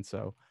Catholic. And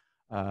so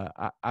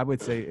I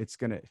would say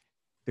to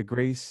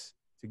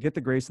get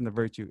the grace and the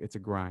virtue, it's a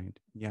grind.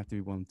 You have to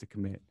be willing to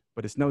commit,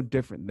 but it's no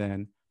different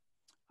than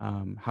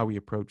how we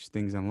approach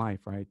things in life,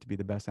 right? To be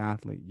the best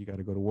athlete, you got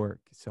to go to work,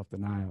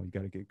 self-denial, you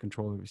got to get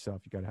control of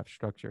yourself, you got to have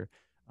structure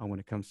when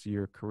it comes to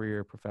your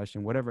career,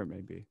 profession, whatever it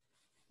may be.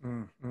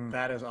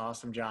 That is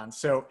awesome, John.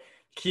 So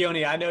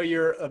Keoni, I know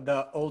you're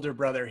the older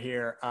brother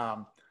here.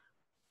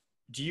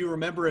 Do you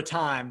remember a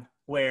time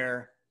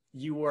where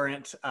you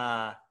weren't,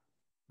 that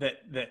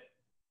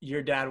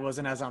your dad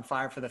wasn't as on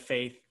fire for the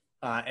faith?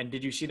 And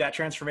did you see that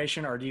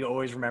transformation, or do you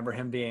always remember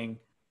him being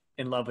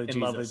in love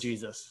with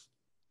Jesus?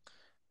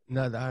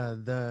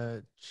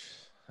 No,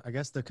 I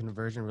guess the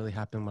conversion really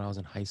happened when I was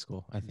in high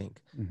school, I think.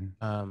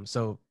 Mm-hmm.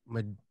 So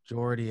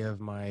majority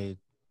of my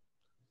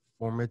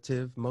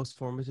most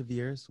formative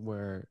years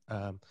were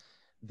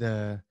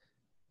the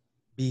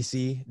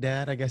BC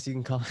dad, I guess you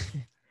can call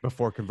it.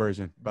 Before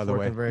conversion, by the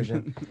way.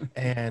 Conversion.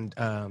 And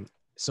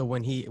so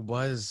when he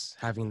was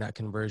having that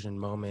conversion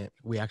moment,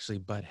 we actually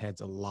butt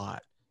heads a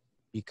lot,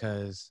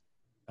 because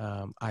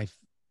I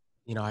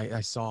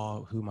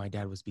saw who my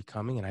dad was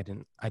becoming, and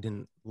I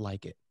didn't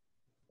like it.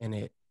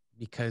 And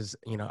because,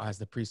 as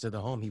the priest of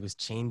the home, he was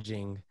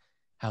changing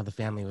how the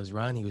family was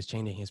run. He was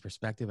changing his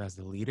perspective as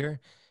the leader.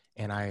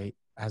 And I,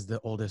 as the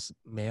oldest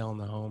male in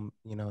the home,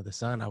 the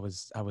son, I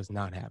was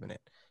not having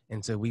it.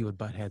 And so we would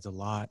butt heads a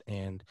lot.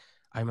 And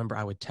I remember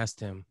I would test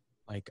him,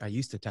 like I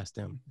used to test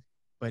him,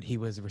 but he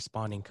was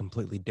responding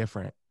completely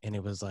different. And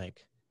it was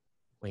like,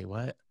 wait,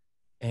 what?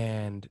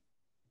 And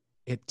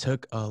it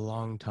took a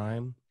long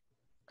time,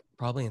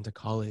 probably into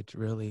college,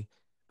 really,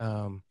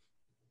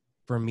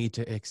 for me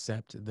to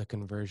accept the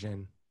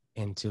conversion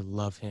and to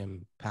love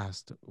him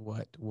past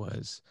what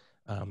was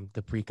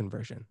the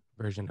pre-conversion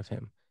version of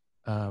him.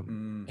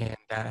 And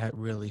that had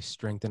really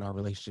strengthened our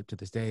relationship to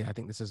this day. I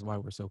think this is why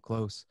we're so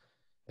close,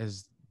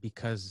 is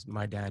because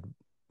my dad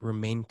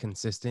remained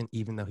consistent,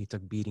 even though he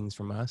took beatings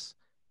from us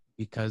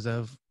because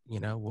of,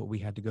 what we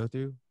had to go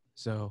through.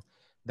 So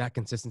that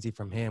consistency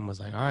from him was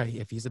like, all right,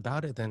 if he's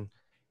about it, then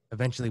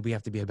eventually we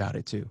have to be about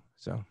it too.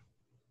 So,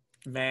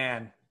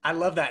 man, I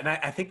love that. And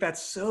I think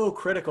that's so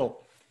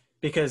critical,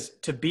 because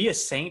to be a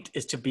saint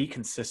is to be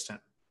consistent,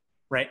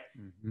 right?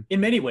 Mm-hmm. In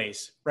many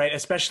ways, right?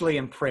 Especially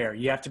in prayer,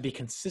 you have to be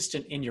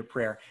consistent in your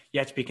prayer. You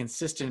have to be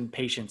consistent in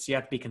patience. You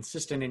have to be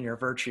consistent in your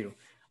virtue.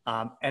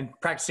 And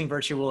practicing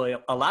virtue will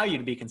allow you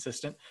to be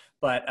consistent,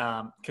 but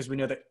because we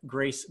know that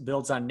grace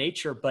builds on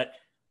nature. But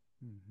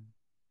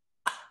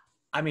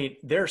I mean,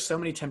 there are so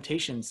many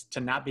temptations to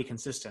not be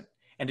consistent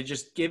and to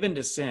just give in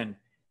to sin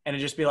and to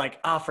just be like,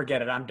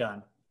 forget it. I'm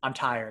done. I'm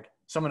tired.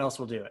 Someone else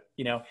will do it,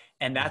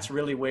 and that's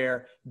really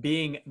where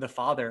being the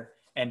father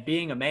and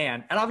being a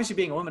man, and obviously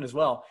being a woman as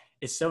well,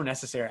 is so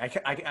necessary.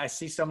 I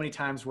see so many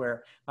times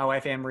where my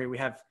wife, Anne-Marie, we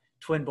have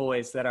twin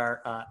boys that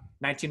are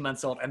 19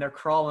 months old, and they're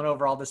crawling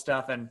over all this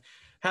stuff and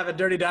having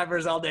dirty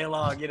diapers all day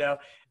long,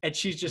 and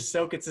she's just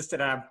so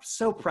consistent. And I'm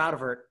so proud of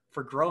her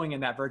for growing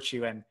in that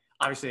virtue. And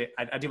obviously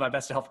I do my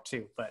best to help her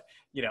too, but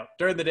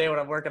during the day when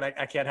I'm working,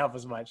 I can't help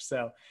as much.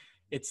 So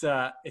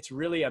it's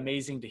really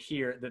amazing to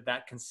hear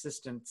that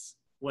consistency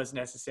was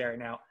necessary.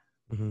 Now,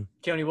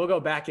 Keoni, we'll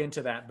go back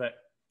into that, but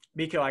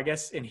Miko, I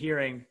guess in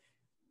hearing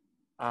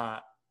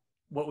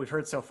what we've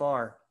heard so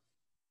far,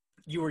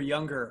 you were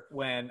younger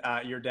when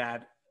your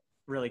dad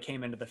really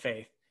came into the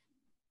faith.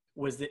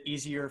 Was it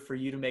easier for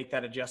you to make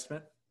that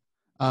adjustment?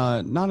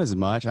 Not as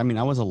much. I mean,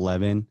 I was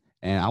 11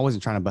 and I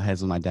wasn't trying to butt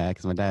heads with my dad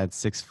because my dad's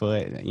 6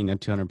 foot,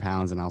 200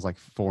 pounds, and I was like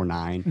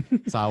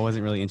 4'9". So I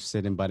wasn't really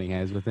interested in butting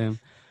heads with him.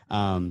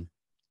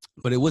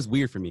 But it was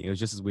weird for me. It was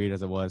just as weird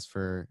as it was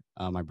for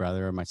my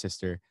brother or my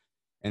sister.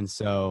 And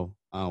so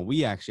I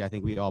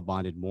think we all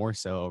bonded more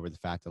so over the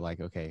fact of like,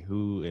 okay,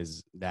 who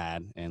is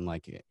dad? And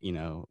like,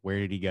 where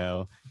did he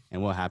go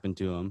and what happened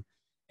to him?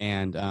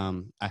 And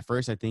at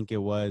first, I think it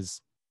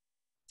was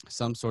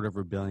some sort of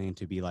rebellion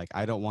to be like,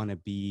 I don't want to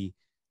be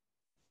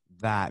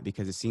that,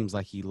 because it seems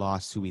like he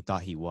lost who he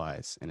thought he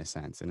was in a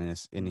sense.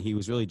 And he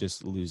was really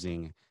just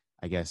losing,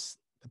 I guess,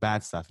 the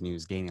bad stuff and he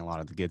was gaining a lot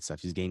of the good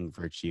stuff. He was gaining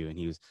virtue and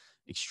he was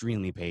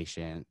extremely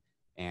patient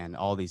and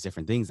all these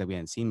different things that we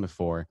hadn't seen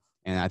before.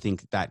 And I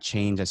think that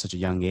change at such a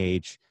young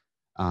age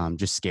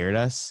just scared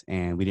us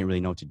and we didn't really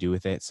know what to do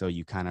with it. So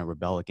you kind of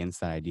rebel against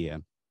that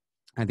idea.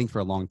 I think for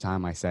a long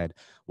time I said,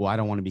 well, I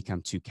don't want to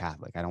become too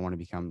Catholic. I don't want to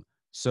become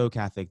so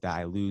Catholic that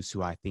I lose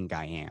who I think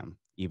I am,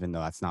 even though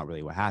that's not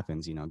really what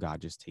happens. You know,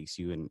 God just takes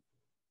you and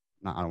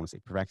not, I don't want to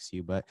say perfects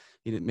you, but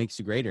it makes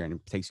you greater and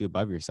it takes you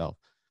above yourself.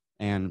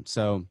 And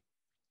so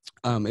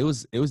it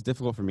was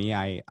difficult for me.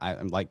 I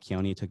like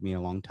Keoni, it took me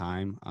a long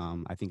time.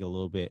 I think a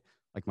little bit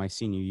like my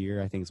senior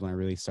year, I think is when I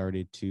really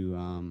started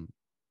to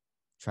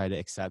try to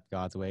accept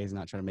God's ways and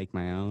not try to make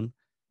my own.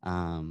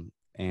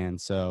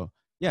 And so,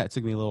 yeah, it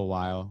took me a little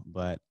while,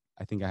 but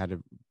I think I had a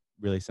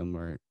really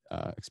similar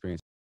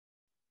experience.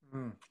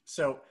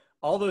 So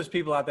all those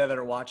people out there that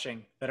are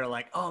watching that are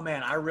like, oh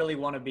man, I really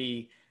want to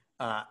be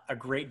a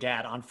great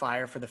dad on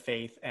fire for the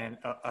faith and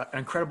an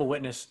incredible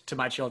witness to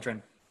my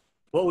children.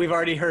 What we've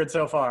already heard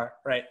so far,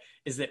 right,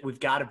 is that we've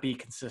got to be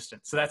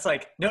consistent. So that's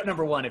like note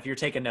number one, if you're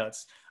taking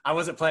notes. I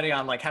wasn't planning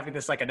on like having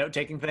this like a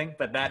note-taking thing,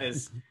 but that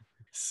is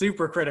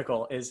super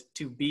critical, is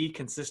to be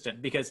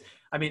consistent. Because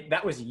I mean,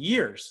 that was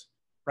years,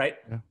 right?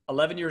 Yeah.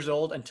 11 years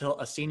old until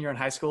a senior in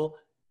high school.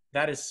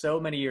 That is so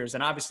many years.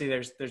 And obviously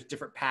there's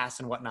different paths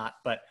and whatnot,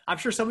 but I'm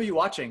sure some of you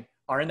watching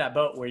are in that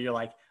boat where you're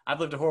like, I've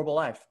lived a horrible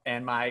life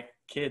and my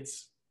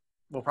kids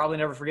will probably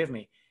never forgive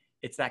me.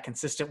 It's that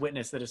consistent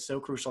witness that is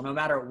so crucial, no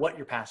matter what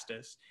your past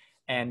is.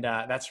 And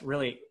that's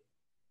really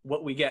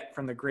what we get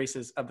from the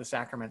graces of the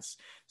sacraments.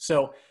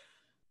 So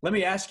let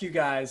me ask you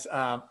guys,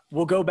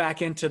 we'll go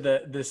back into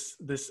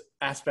this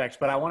aspect,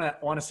 but I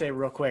want to say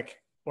real quick,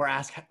 or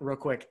ask real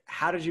quick,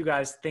 how did you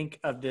guys think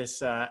of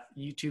this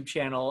YouTube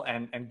channel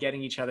and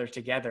getting each other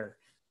together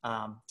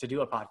to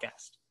do a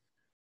podcast?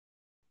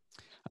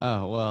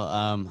 Oh,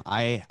 well,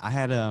 I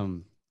had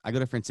I go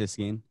to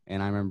Franciscan,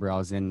 and I remember I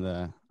was in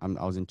I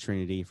was in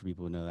Trinity, for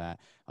people who know that.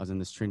 I was in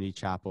this Trinity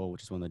Chapel,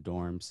 which is one of the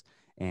dorms,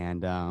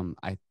 and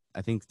I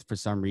think for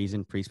some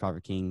reason Priest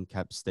Prophet King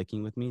kept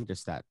sticking with me,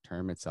 just that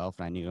term itself,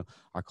 and I knew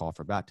our call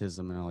for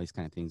baptism and all these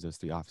kind of things, those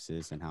three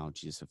offices, and how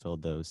Jesus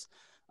fulfilled those.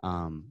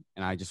 And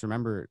I just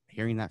remember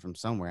hearing that from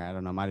somewhere. I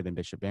don't know, it might have been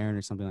Bishop Barron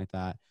or something like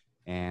that.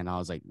 And I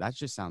was like, that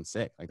just sounds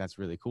sick. Like, that's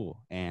really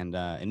cool. And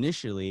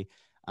initially,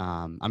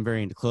 I'm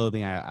very into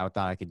clothing. I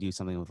thought I could do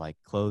something with like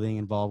clothing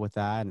involved with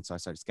that. And so I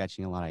started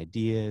sketching a lot of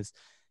ideas.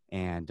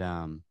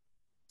 And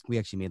we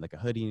actually made like a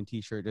hoodie and a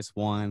t-shirt, just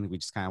one. We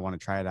just kind of want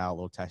to try it out, a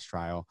little test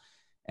trial.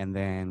 And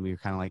then we were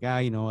kind of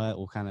like, you know what?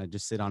 We'll kind of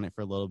just sit on it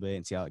for a little bit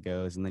and see how it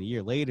goes. And then a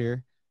year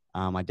later,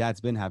 my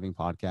dad's been having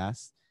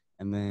podcasts.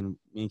 And then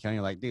me and Keoni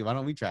are like, dude, why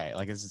don't we try it?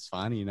 Like, it's just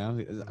fun, you know?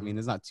 I mean,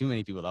 there's not too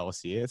many people that will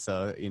see it.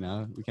 So, you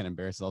know, we can't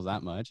embarrass ourselves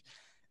that much.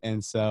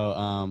 And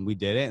so we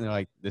did it. And they're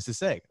like, this is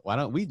sick. Why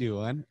don't we do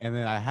one? And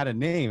then I had a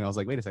name. I was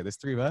like, wait a second, there's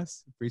three of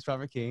us, Priest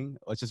Prophet King.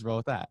 Let's just roll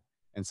with that.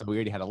 And so we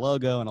already had a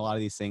logo and a lot of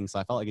these things. So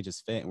I felt like it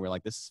just fit. And we're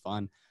like, this is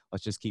fun.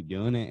 Let's just keep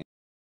doing it.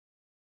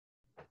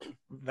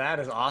 That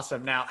is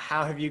awesome. Now,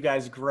 how have you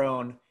guys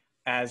grown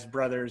as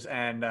brothers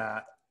and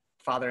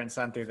father and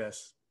son through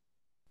this?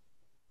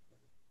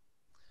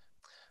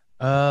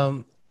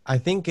 I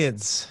think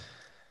it's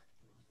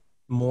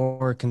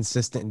more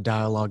consistent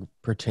dialogue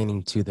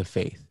pertaining to the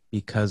faith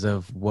because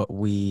of what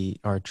we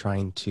are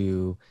trying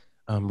to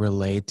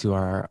relay to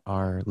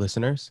our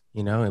listeners.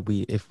 You know,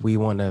 if we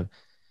want to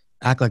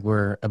act like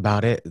we're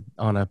about it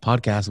on a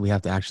podcast, we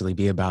have to actually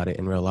be about it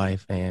in real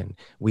life. And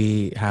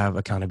we have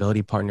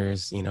accountability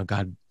partners, you know,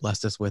 God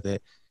blessed us with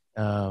it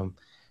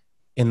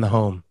in the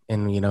home.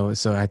 And, you know,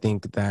 so I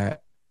think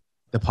that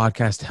the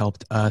podcast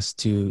helped us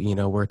to, you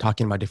know, we're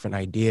talking about different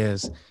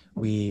ideas.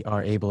 We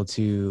are able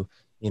to,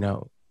 you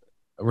know,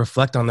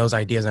 reflect on those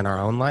ideas in our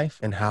own life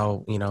and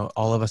how, you know,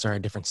 all of us are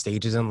at different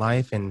stages in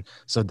life. And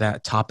so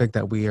that topic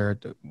that we are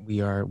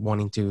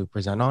wanting to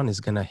present on is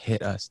going to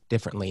hit us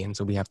differently. And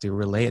so we have to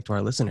relay it to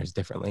our listeners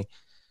differently.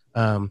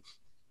 And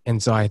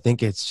so I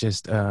think it's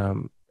just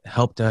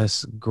helped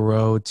us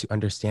grow to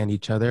understand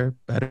each other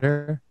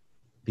better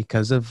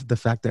because of the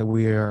fact that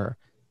we are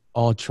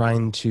all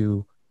trying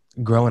to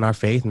grow in our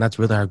faith. And that's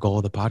really our goal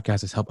of the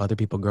podcast, is help other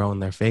people grow in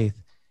their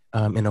faith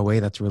in a way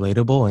that's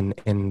relatable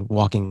and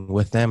walking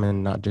with them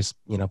and not just,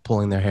 you know,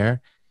 pulling their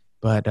hair.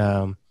 But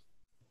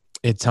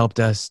it's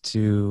helped us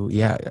to,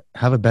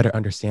 have a better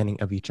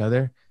understanding of each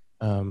other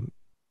when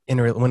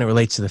it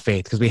relates to the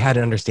faith, because we had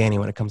an understanding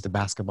when it comes to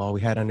basketball.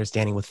 We had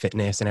understanding with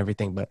fitness and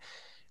everything, but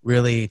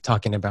really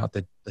talking about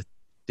the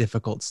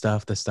difficult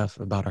stuff, the stuff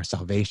about our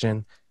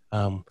salvation,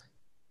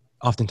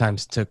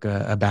 oftentimes took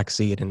a back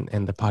seat,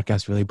 and the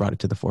podcast really brought it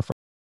to the forefront.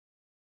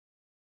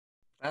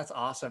 That's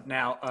awesome.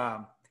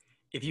 Now,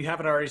 if you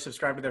haven't already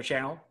subscribed to their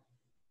channel,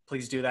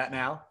 please do that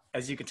now.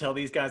 As you can tell,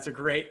 these guys are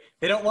great.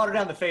 They don't water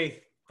down the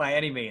faith by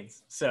any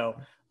means. So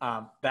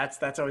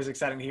that's always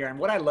exciting to hear. And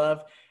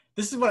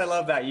this is what I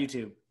love about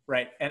YouTube,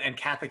 right? And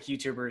Catholic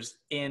YouTubers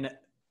in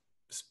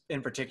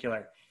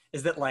particular,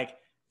 is that like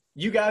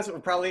you guys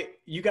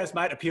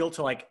might appeal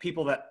to like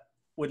people that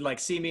would like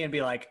see me and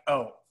be like,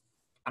 oh,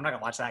 I'm not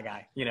gonna watch that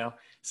guy, you know?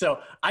 So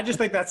I just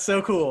think that's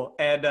so cool.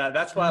 And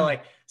that's why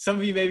like some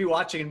of you may be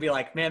watching and be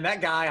like, man,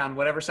 that guy on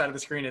whatever side of the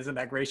screen is in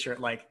that gray shirt.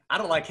 Like, I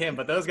don't like him,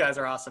 but those guys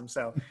are awesome.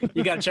 So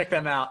you got to check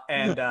them out.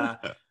 And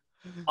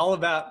all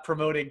about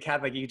promoting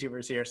Catholic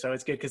YouTubers here. So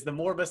it's good because the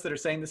more of us that are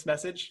saying this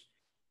message,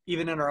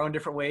 even in our own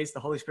different ways, the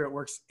Holy Spirit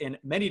works in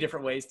many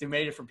different ways through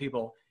many different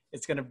people.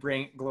 It's going to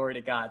bring glory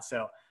to God.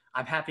 So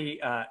I'm happy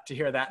to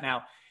hear that.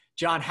 Now,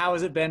 John, how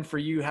has it been for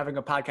you having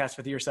a podcast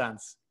with your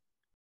sons?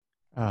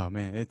 Oh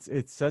man,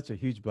 it's such a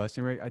huge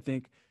blessing, right? I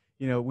think,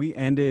 you know, we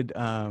ended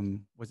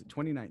was it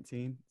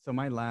 2019? So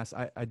my last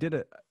I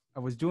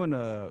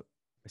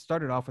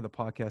started off with a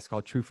podcast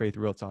called True Faith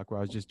Real Talk, where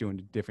I was just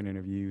doing different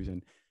interviews,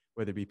 and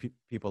whether it be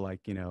people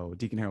like, you know,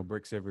 Deacon Harold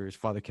Bricksivers,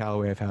 Father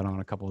Calloway, I've had on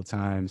a couple of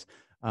times.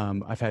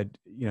 I've had,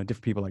 you know,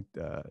 different people like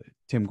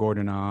Tim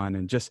Gordon on,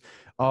 and just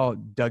all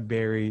Doug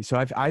Barry.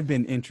 So I've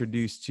been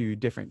introduced to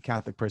different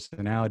Catholic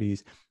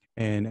personalities.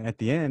 And at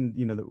the end,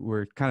 you know,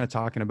 we're kind of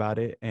talking about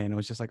it, and it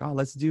was just like, oh,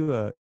 let's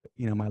do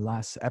my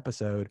last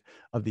episode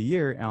of the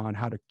year on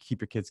how to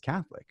keep your kids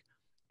Catholic.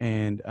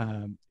 And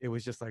it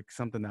was just like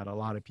something that a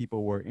lot of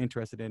people were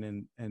interested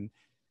in. And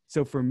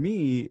so for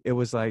me, it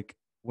was like,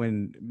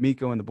 when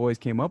Miko and the boys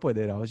came up with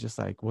it, I was just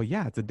like, well,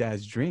 yeah, it's a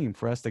dad's dream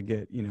for us to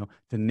get, you know,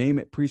 to name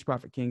it Priest,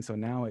 Prophet, King. So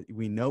now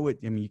we know it.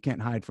 I mean, you can't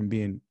hide from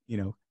being, you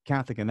know,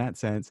 Catholic in that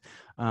sense.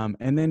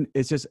 And then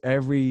it's just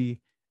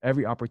every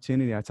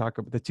opportunity I talk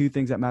about, the two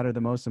things that matter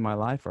the most in my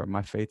life are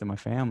my faith and my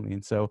family.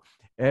 And so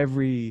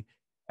every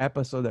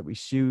episode that we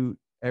shoot,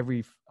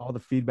 all the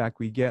feedback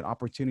we get,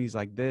 opportunities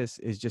like this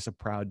is just a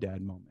proud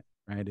dad moment,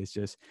 right?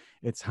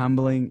 It's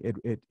humbling.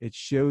 It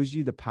shows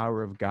you the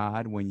power of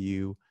God when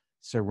you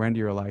surrender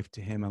your life to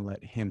him and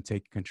let him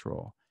take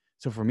control.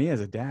 So for me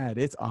as a dad,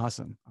 it's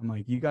awesome. I'm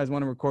like, you guys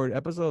want to record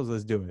episodes?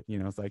 Let's do it. You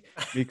know, it's like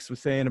Mix was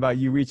saying about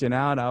you reaching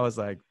out. I was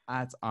like,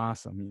 that's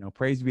awesome. You know,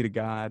 praise be to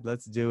God.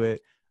 Let's do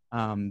it.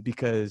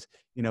 Because,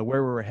 you know,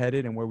 where we're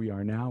headed and where we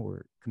are now,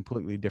 we're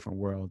completely different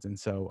worlds. And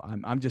so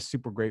I'm just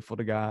super grateful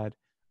to God.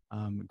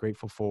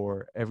 Grateful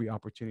for every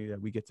opportunity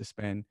that we get to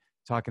spend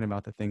talking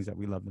about the things that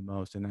we love the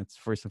most. And that's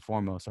first and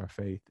foremost our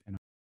faith. And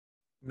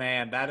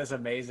Man, that is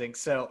amazing.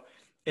 So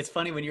it's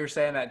funny when you were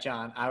saying that,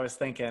 John, I was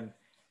thinking,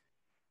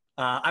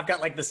 I've got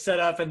like the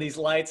setup and these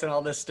lights and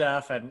all this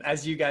stuff. And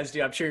as you guys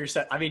do, I'm sure you're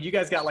set. I mean, you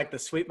guys got like the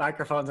sweet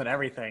microphones and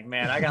everything,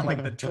 man. I got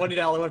like the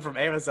 $20 one from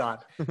Amazon.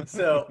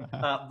 So,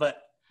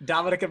 but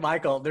Dominic and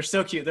Michael, they're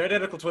so cute. They're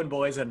identical twin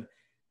boys, and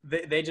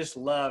they just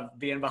love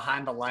being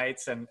behind the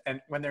lights. And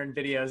when they're in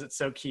videos, it's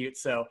so cute.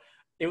 So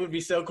it would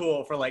be so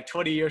cool for like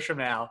 20 years from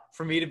now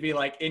for me to be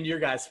like in your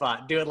guys'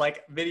 spot doing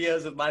like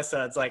videos with my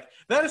sons. Like,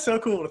 that is so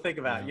cool to think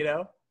about, you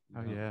know?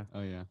 oh yeah.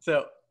 Oh yeah.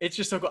 So it's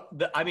just so cool.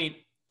 I mean,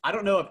 I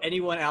don't know of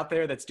anyone out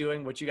there that's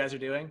doing what you guys are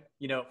doing,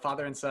 you know,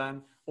 father and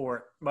son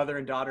or mother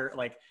and daughter,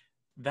 like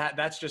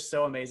that's just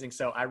so amazing.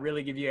 So I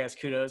really give you guys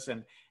kudos,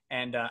 and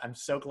I'm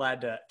so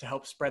glad to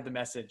help spread the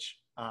message.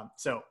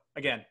 So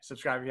again,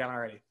 subscribe if you haven't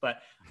already.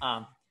 But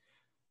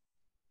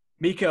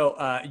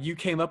Miko, you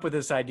came up with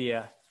this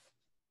idea.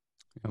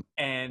 Yep.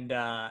 And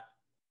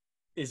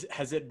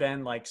has it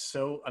been like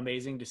so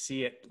amazing to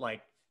see it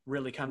like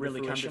really come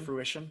to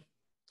fruition?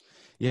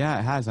 Yeah,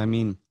 it has. I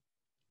mean,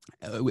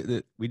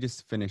 we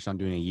just finished on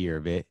doing a year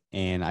of it,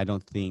 and I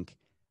don't think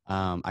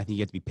I think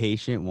you have to be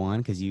patient, one,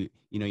 because you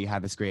know you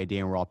have this great idea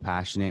and we're all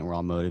passionate and we're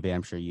all motivated.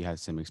 I'm sure you have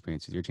some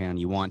experience with your channel.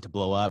 You want to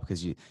blow up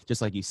because you,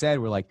 just like you said,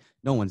 we're like,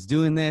 no one's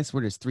doing this.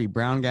 We're just three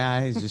brown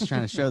guys just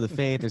trying to show the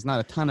faith. There's not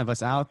a ton of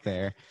us out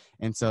there,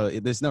 and so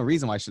there's no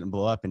reason why I shouldn't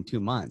blow up in 2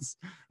 months.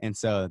 And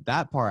so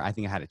that part, I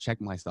think I had to check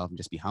myself and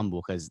just be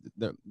humble, because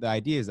the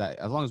idea is that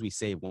as long as we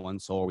save one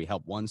soul or we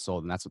help one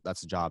soul, then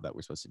that's the job that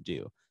we're supposed to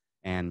do.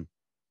 And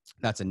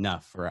that's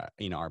enough for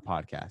our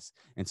podcast.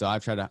 And so I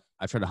try to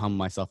humble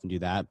myself and do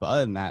that. But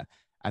other than that,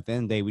 at the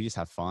end of the day, we just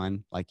have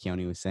fun. Like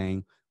Keoni was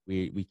saying,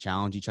 we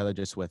challenge each other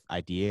just with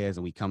ideas,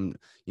 and we come,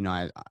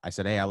 I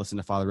said, hey, I listened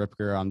to Father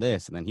Ripker on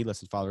this, and then he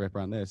listened to Father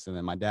Ripker on this, and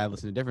then my dad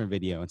listened to a different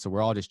video. And so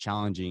we're all just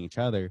challenging each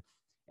other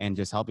and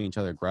just helping each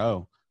other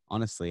grow,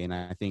 honestly. And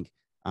I think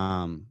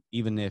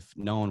even if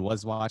no one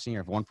was watching,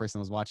 or if one person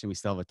was watching, we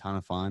still have a ton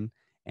of fun.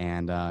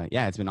 And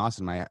yeah, it's been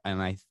awesome.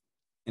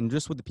 And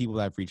just with the people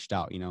that I've reached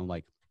out,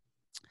 like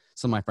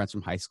some of my friends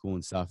from high school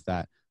and stuff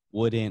that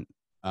wouldn't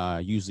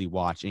usually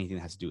watch anything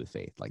that has to do with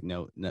faith. Like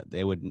no,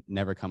 they would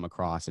never come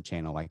across a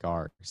channel like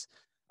ours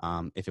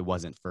if it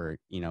wasn't for,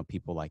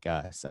 people like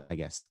us, I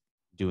guess,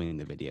 doing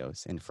the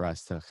videos, and for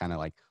us to kind of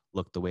like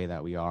look the way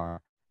that we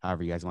are,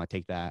 however you guys want to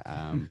take that.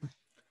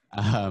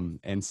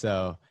 And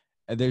so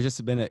there's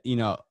just been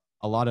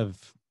a lot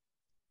of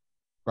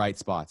bright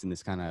spots in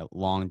this kind of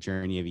long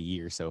journey of a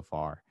year so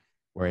far,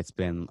 where it's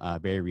been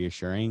very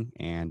reassuring.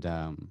 And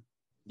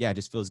yeah, it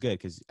just feels good,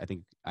 because I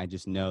think I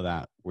just know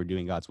that we're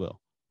doing God's will.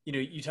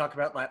 You talk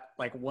about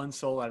like one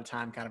soul at a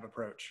time kind of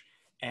approach.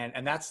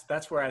 And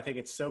that's where I think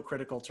it's so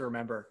critical to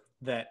remember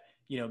that,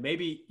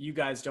 maybe you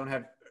guys don't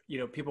have,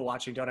 people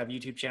watching don't have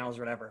YouTube channels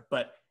or whatever,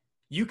 but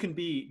you can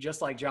be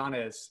just like John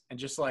is, and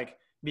just like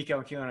Miko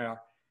and Keoni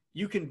are.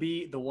 You can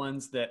be the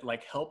ones that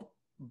like help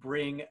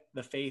bring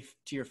the faith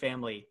to your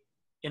family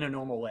in a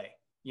normal way?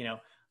 You know,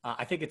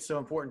 I think it's so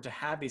important to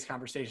have these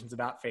conversations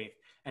about faith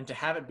and to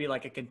have it be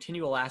like a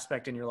continual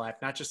aspect in your life,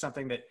 not just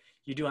something that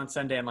you do on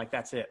Sunday and like,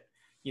 that's it.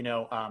 You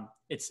know,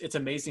 it's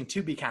amazing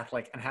to be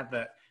Catholic and have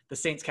the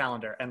saints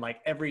calendar, and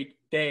like every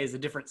day is a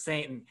different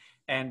saint.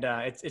 And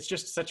it's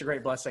just such a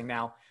great blessing.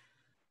 Now,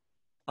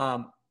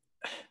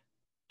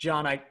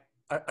 John,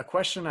 a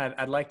question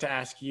I'd like to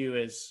ask you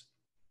is,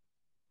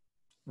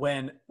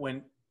 when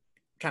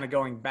kind of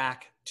going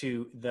back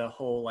to the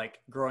whole like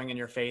growing in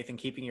your faith and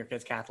keeping your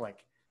kids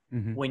Catholic,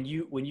 Mm-hmm.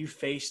 when you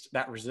faced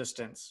that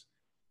resistance,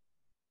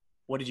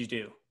 what did you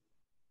do?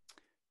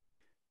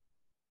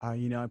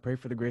 You know, I pray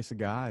for the grace of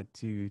God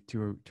to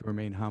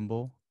remain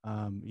humble.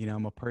 You know,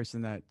 I'm a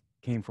person that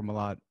came from a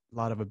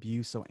lot of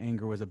abuse, so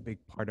anger was a big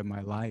part of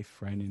my life,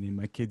 right? And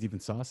my kids even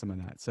saw some of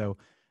that. So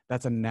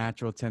that's a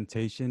natural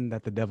temptation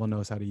that the devil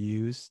knows how to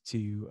use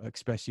to,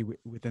 especially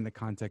within the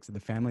context of the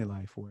family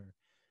life, where,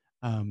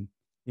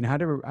 you know,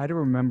 I had to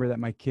remember that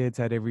my kids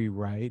had every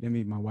right. I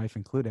mean, my wife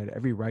included, had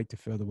every right to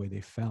feel the way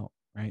they felt,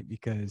 right?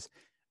 Because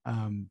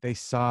they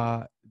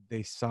saw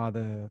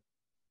the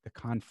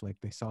conflict.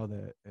 They saw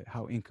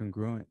how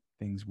incongruent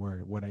things were,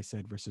 what I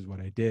said versus what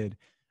I did.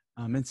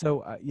 And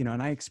so, you know,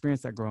 and I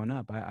experienced that growing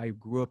up. I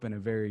grew up in a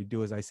very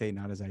do as I say,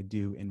 not as I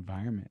do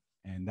environment.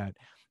 And that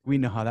we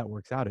know how that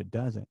works out. It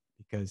doesn't,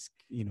 because,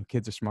 you know,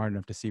 kids are smart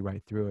enough to see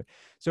right through it.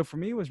 So for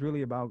me, it was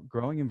really about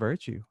growing in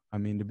virtue. I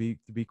mean, to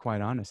be quite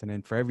honest. And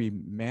then for every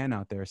man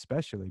out there,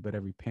 especially, but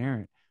every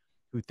parent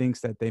who thinks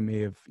that they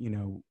may have, you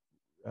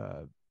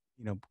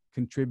know,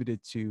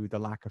 contributed to the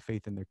lack of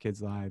faith in their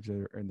kids' lives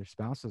or in their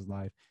spouse's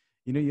life,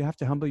 you know, you have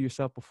to humble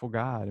yourself before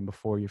God and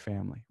before your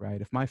family, right?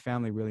 If my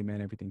family really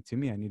meant everything to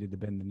me, I needed to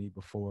bend the knee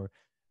before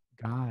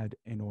God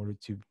in order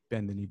to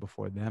bend the knee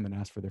before them and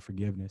ask for their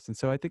forgiveness. And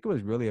so I think it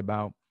was really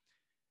about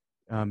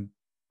um,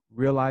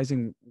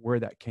 realizing where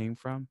that came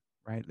from,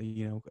 right?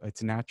 You know,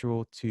 it's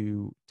natural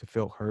to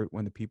feel hurt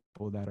when the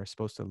people that are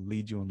supposed to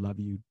lead you and love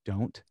you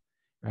don't,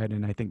 right?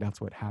 And I think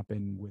that's what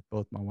happened with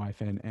both my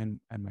wife and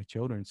my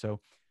children. So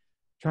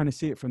trying to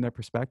see it from their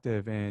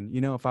perspective, and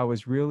you know, if I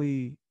was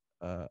really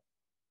uh,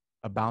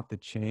 about the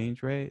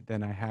change, right,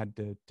 then I had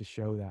to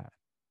show that,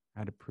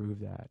 I had to prove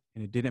that.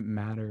 And it didn't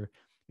matter,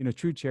 you know,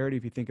 true charity,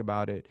 if you think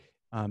about it,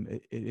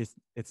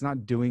 it's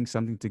not doing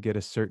something to get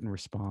a certain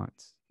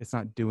response. It's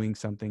not doing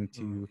something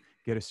to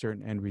get a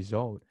certain end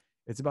result.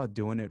 It's about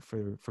doing it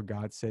for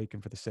God's sake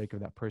and for the sake of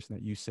that person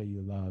that you say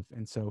you love.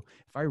 And so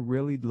if I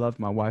really loved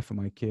my wife and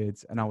my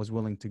kids and I was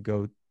willing to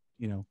go,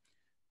 you know,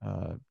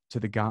 to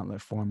the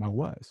gauntlet for him, I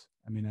was.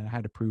 I mean, I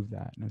had to prove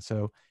that. And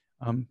so,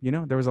 you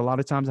know, there was a lot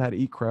of times I had to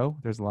eat crow.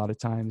 There's a lot of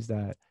times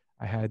that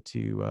I had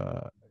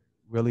to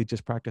really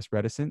just practice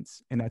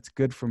reticence. And that's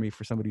good for me,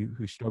 for somebody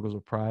who struggles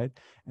with pride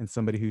and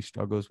somebody who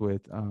struggles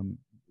with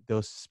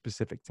those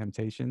specific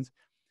temptations.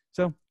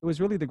 So it was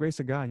really the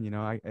grace of God. You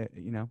know,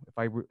 you know,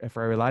 if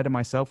I relied on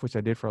myself, which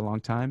I did for a long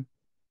time,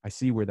 I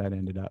see where that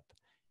ended up.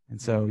 And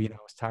so, you know,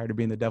 I was tired of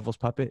being the devil's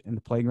puppet in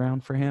the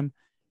playground for him.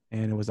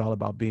 And it was all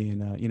about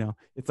being, you know,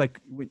 it's like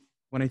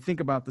when I think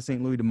about the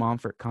St. Louis de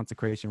Montfort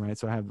consecration, right?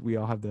 So we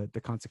all have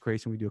the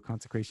consecration. We do a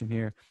consecration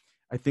here.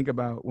 I think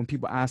about when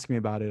people ask me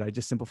about it, I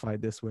just simplify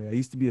it this way. I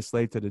used to be a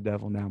slave to the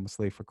devil. Now I'm a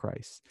slave for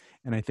Christ.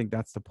 And I think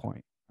that's the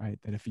point, right?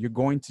 That if you're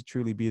going to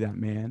truly be that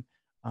man,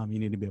 you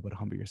need to be able to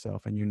humble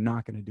yourself, and you're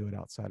not going to do it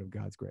outside of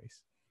God's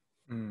grace.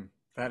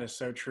 That is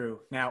so true.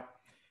 Now,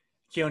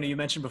 Keoni, you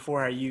mentioned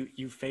before how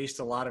you faced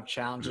a lot of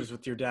challenges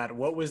with your dad.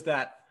 What was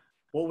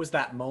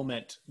that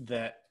moment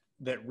that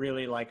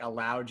really like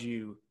allowed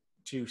you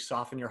to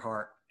soften your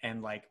heart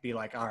and like be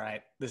like, all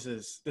right, this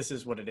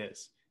is what it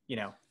is, you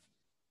know?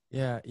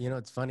 Yeah, you know,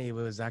 it's funny. It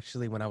was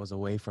actually when I was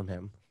away from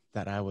him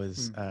that I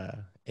was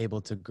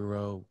able to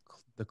grow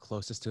the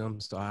closest to him.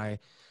 So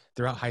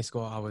throughout high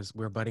school,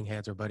 we were butting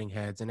heads,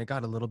 and it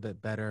got a little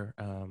bit better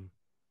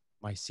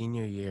my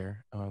senior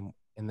year.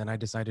 And then I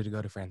decided to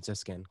go to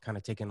Franciscan, kind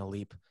of taking a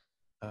leap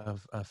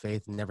of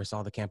faith. Never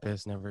saw the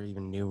campus, never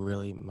even knew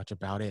really much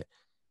about it.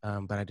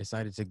 But I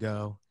decided to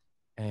go,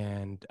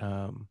 and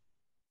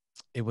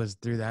it was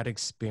through that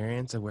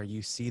experience of where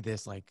you see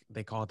this, like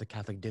they call it the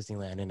Catholic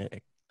Disneyland, and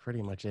it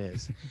pretty much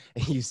is.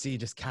 And you see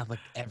just Catholic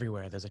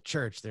everywhere. There's a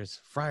church, there's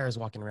friars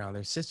walking around,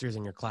 there's sisters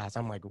in your class.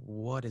 I'm like,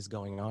 what is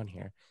going on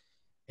here?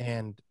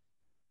 And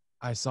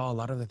I saw a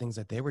lot of the things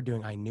that they were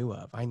doing I knew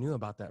of. I knew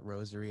about that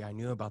rosary. I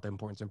knew about the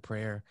importance of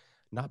prayer,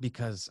 not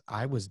because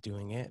I was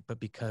doing it, but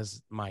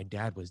because my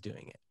dad was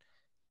doing it.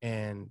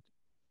 And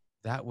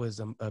that was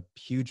a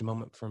huge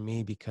moment for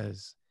me,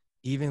 because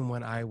even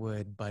when I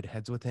would butt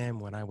heads with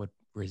him, when I would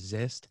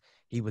resist,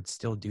 he would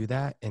still do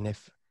that. And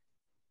if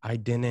I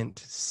didn't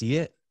see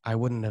it, I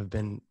wouldn't have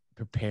been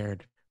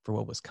prepared for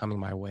what was coming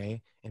my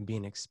way and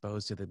being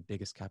exposed to the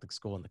biggest Catholic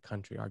school in the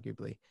country,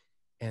 arguably.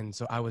 And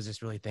so I was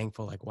just really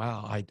thankful, like,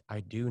 wow, I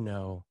do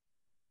know,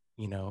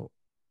 you know,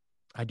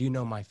 I do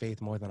know my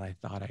faith more than I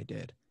thought I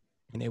did.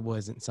 And it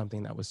wasn't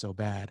something that was so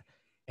bad.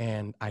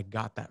 And I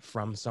got that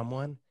from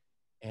someone.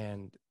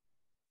 And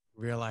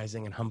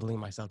realizing and humbling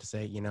myself to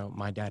say,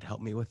 my dad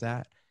helped me with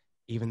that.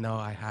 Even though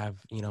I have,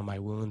 my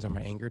wounds or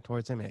my anger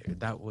towards him,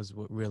 that was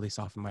what really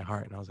softened my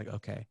heart. And I was like,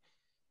 okay.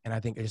 And I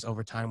think just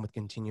over time with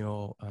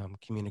continual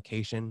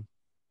communication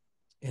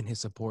and his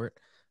support,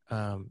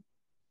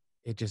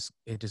 it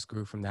just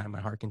grew from that. And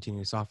my heart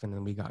continued to soften,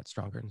 and we got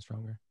stronger and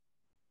stronger.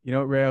 You know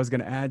what, Ray, I was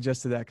going to add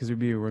just to that, because we'd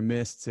be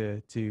remiss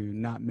to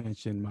not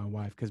mention my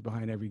wife, because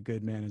behind every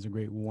good man is a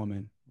great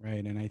woman,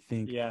 right? And I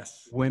think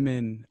Yes.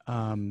 women,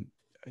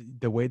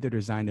 the way they're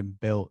designed and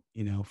built,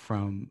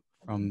 from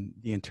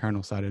the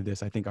internal side of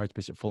this, I think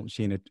Archbishop Fulton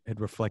Sheen had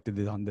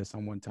reflected on this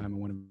on one time in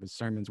one of his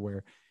sermons,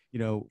 where,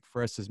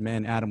 for us as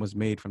men, Adam was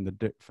made from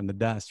the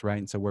dust, right?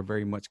 And so we're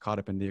very much caught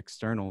up in the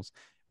externals,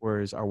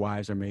 whereas our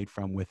wives are made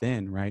from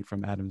within, right,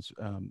 from Adam's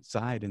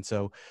side. And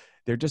so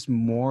they're just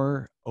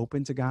more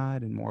open to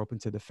God and more open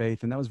to the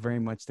faith. And that was very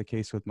much the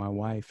case with my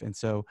wife. And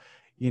so,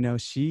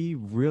 she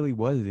really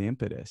was the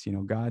impetus.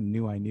 God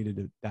knew I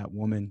needed that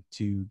woman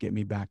to get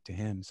me back to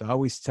him. So I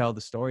always tell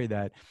the story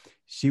that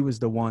she was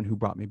the one who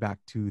brought me back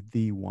to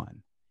the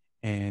one.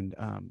 And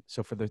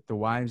so for the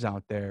wives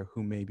out there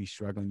who may be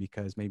struggling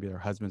because maybe their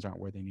husbands aren't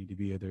where they need to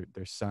be, or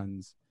their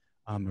sons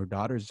or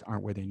daughters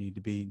aren't where they need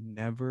to be,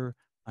 never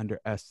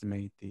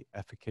underestimate the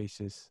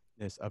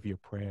efficaciousness of your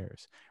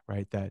prayers,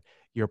 right? That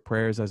your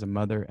prayers as a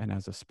mother and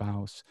as a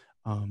spouse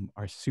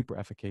are super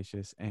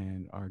efficacious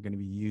and are going to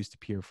be used to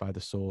purify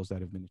the souls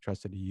that have been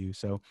entrusted to you.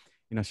 So,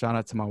 shout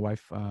out to my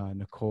wife,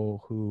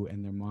 Nicole,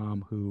 and their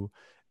mom, who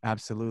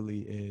absolutely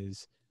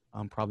is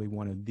probably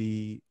one of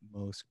the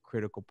most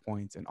critical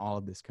points in all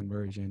of this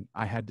conversion.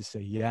 I had to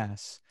say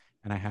yes,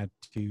 and I had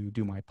to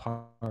do my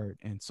part.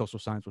 And social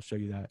science will show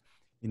you that,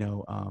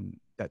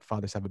 that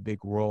fathers have a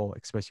big role,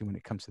 especially when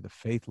it comes to the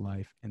faith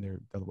life and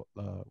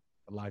the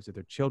lives of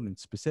their children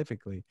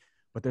specifically.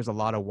 But there's a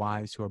lot of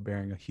wives who are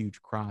bearing a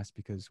huge cross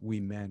because we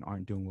men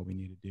aren't doing what we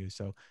need to do.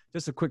 So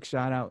just a quick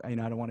shout out. I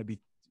don't want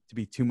to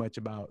be too much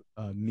about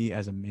me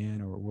as a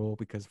man or a role,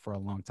 because for a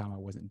long time I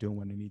wasn't doing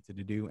what I needed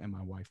to do, and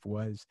my wife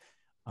was.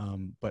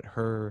 But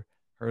her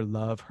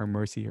love, her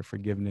mercy, her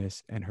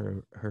forgiveness, and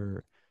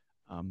her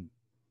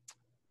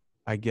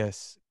I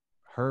guess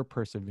her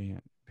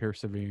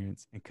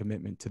perseverance and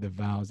commitment to the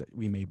vows that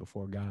we made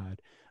before God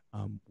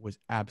was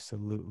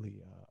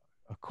absolutely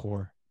a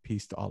core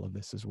piece to all of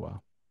this as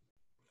well.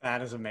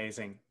 That is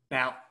amazing.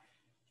 Now,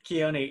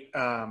 Keoni,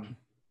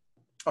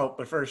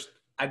 but first,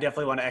 I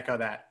definitely want to echo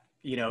that.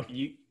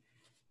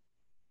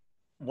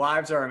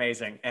 Wives are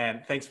amazing,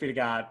 and thanks be to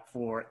God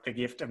for the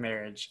gift of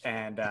marriage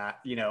and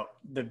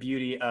the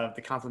beauty of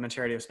the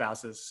complementarity of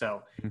spouses.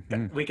 So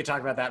we could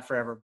talk about that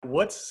forever.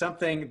 What's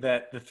something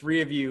that the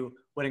three of you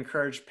would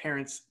encourage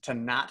parents to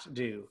not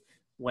do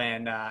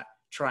when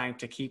trying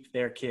to keep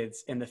their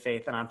kids in the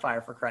faith and on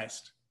fire for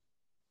Christ?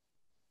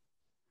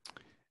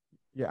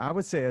 Yeah, I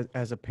would say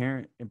as a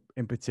parent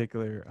in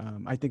particular,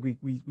 I think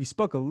we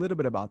spoke a little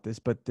bit about this,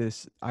 but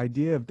this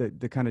idea of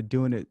the kind of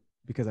doing it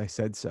because I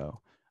said so.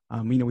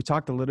 We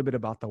talked a little bit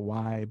about the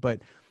why,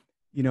 but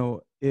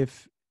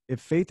if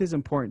faith is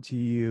important to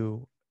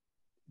you,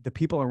 the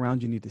people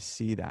around you need to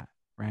see that,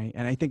 right?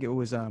 And I think it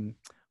was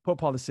Pope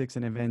Paul VI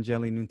in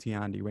Evangelii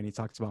Nuntiandi when he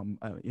talks about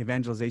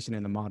evangelization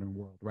in the modern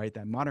world, right?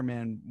 That modern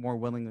man more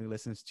willingly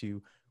listens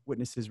to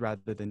witnesses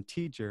rather than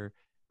teacher.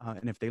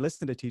 And if they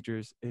listen to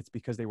teachers, it's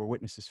because they were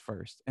witnesses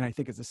first. And I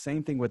think it's the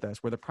same thing with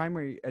us. We're the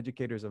primary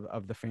educators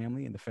of the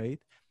family and the faith.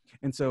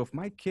 And so if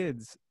my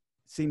kids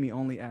see me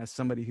only as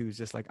somebody who's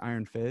just like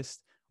iron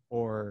fist,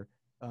 or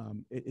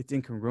it's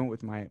incongruent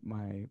with my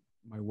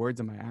words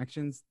and my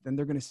actions, then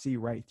they're going to see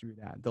right through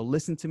that. They'll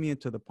listen to me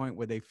to the point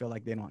where they feel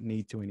like they don't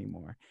need to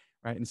anymore,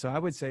 right? And so I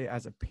would say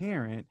as a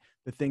parent,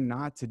 the thing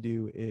not to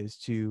do is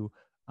to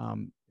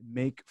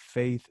make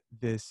faith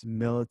this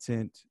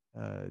militant,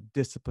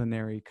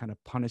 disciplinary kind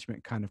of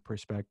punishment kind of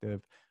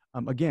perspective.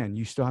 Again,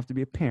 you still have to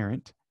be a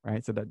parent,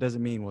 right? So that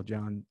doesn't mean, well,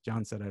 John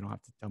said I don't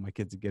have to tell my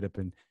kids to get up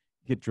and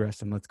get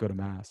dressed and let's go to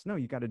mass. No,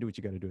 you got to do what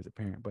you got to do as a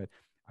parent. But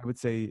I would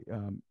say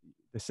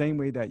the same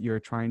way that you're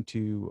trying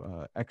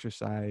to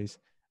exercise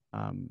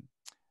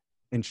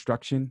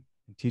instruction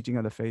and teaching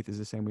of the faith is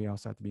the same way you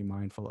also have to be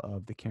mindful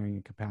of the caring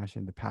and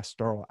compassion, the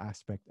pastoral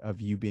aspect of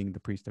you being the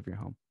priest of your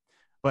home.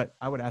 But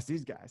I would ask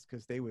these guys,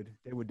 because they would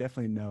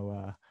definitely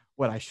know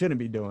what I shouldn't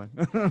be doing.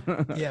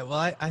 Yeah,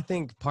 well, I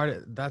think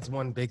that's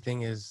one big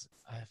thing is,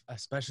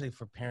 especially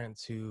for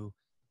parents who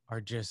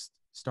are just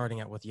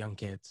starting out with young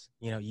kids,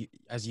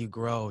 as you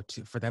grow,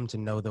 for them to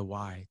know the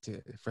why,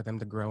 for them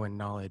to grow in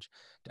knowledge,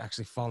 to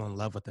actually fall in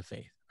love with the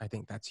faith. I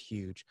think that's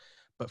huge.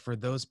 But for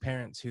those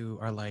parents who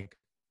are like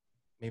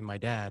maybe my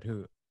dad,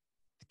 who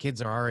the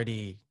kids are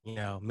already,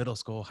 middle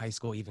school, high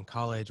school, even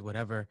college,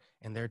 whatever,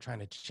 and they're trying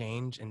to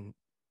change and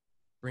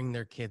bring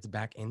their kids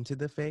back into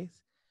the faith,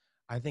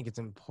 I think it's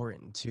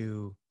important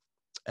to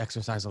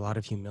exercise a lot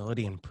of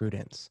humility and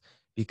prudence,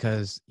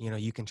 because,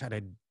 you can try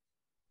to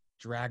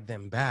drag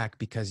them back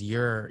because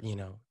you're,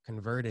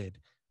 converted,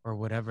 or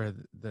whatever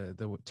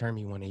the term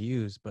you want to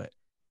use. But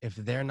if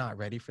they're not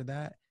ready for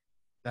that,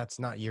 that's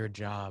not your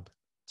job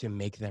to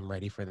make them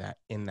ready for that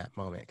in that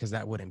moment, because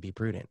that wouldn't be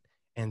prudent.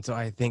 And so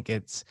I think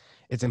it's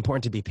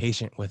important to be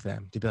patient with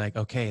them, to be like,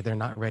 okay, they're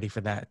not ready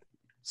for that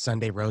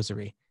Sunday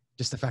rosary.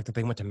 Just the fact that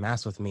they went to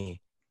mass with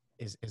me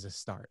is a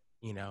start,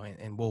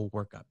 and we'll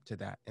work up to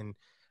that. And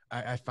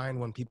I find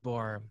when people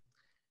are,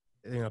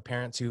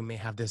 parents who may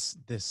have this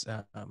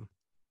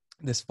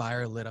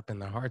fire lit up in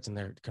their hearts and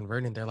they're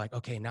converting, they're like,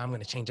 okay, now I'm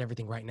going to change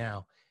everything right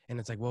now. And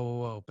it's like, whoa, whoa,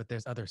 whoa. But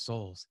there's other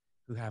souls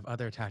who have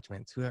other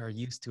attachments, who are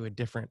used to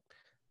different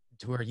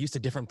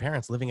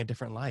parents living a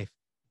different life.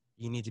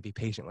 You need to be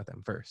patient with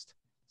them first.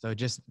 So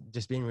just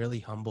being really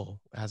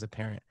humble as a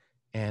parent,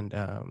 and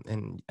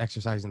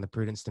exercising the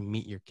prudence to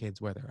meet your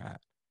kids where they're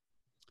at.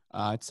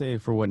 I'd say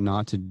for what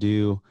not to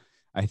do,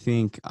 I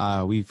think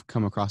we've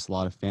come across a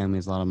lot of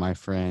families, a lot of my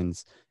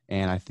friends,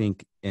 and I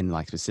think in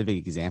like specific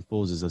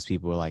examples is those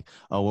people who are like,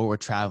 oh, well, we're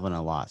traveling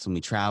a lot. So when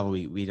we travel,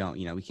 we don't,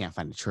 we can't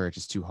find a church.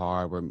 It's too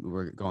hard.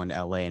 We're going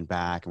to LA and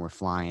back, and we're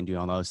flying and doing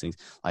all those things.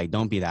 Like,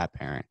 don't be that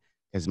parent.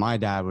 Because my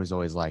dad was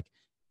always like,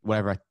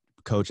 whatever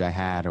coach I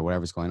had or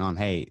whatever's going on,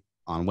 hey,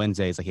 on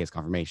Wednesdays, like he has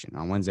confirmation.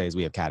 On Wednesdays,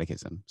 we have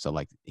catechism. So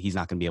like he's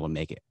not going to be able to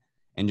make it.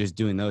 And just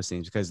doing those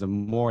things, because the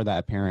more that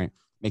a parent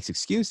makes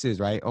excuses,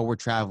 right? Oh, we're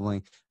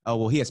traveling. Oh,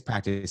 well, he has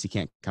practice. He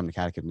can't come to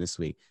catechism this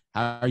week.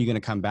 How are you going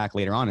to come back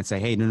later on and say,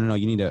 hey, no,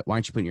 you need to, why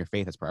aren't you putting your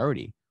faith as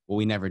priority? Well,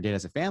 we never did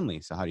as a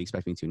family. So how do you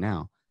expect me to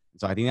now?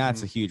 So I think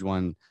that's a huge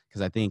one,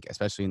 because I think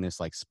especially in this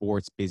like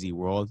sports busy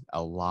world,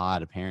 a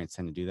lot of parents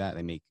tend to do that.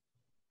 They make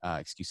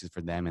excuses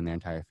for them and their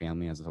entire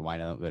family as to why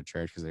they don't go to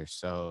church, because they're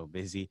so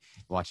busy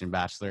watching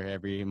Bachelor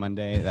every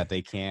Monday that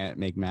they can't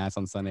make mass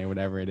on Sunday or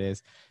whatever it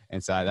is.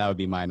 And so that would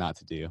be my not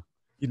to do.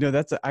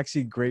 That's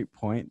actually a great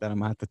point that I'm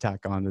going to have to tack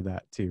onto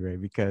that too, Ray,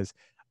 because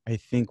I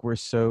think we're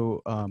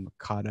so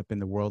caught up in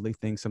the worldly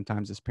things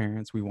sometimes as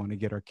parents. We want to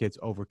get our kids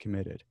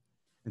overcommitted.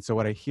 And so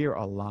what I hear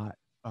a lot,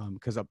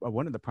 because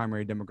one of the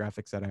primary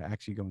demographics that I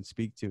actually go and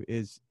speak to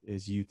is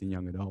youth and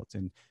young adults,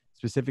 and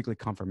specifically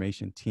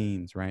confirmation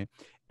teens, right?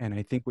 And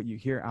I think what you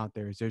hear out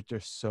there is they're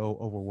just so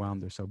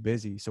overwhelmed, they're so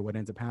busy. So what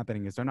ends up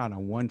happening is they're not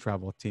on one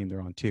travel team,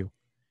 they're on two.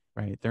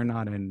 Right. They're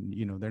not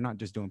they're not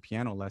just doing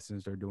piano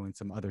lessons, they're doing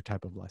some other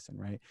type of lesson,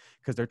 right?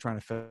 Because they're trying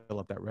to fill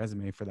up that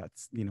resume for that,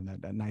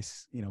 that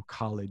nice,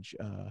 college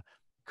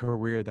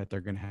career that they're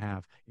going to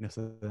have,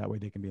 so that way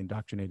they can be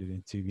indoctrinated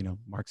into,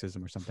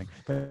 Marxism or something.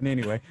 But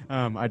anyway,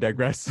 I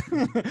digress.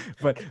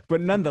 but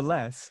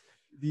nonetheless,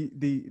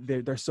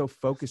 they're so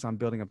focused on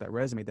building up that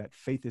resume that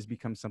faith has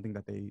become something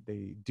that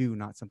they do,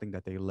 not something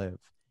that they live.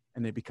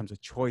 And it becomes a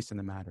choice in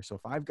the matter. So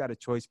if I've got a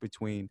choice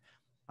between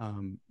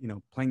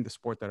playing the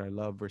sport that I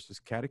love versus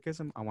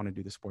catechism, I want to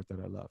do the sport that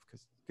I love,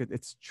 because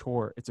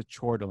it's a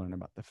chore to learn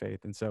about the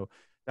faith. And so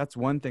that's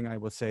one thing I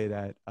will say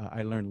that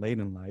I learned late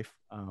in life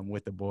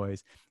with the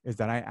boys, is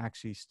that I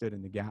actually stood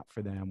in the gap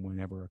for them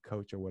whenever a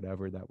coach or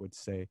whatever that would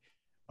say,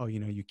 oh,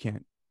 you're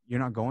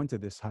not going to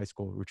this high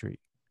school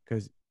retreat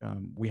because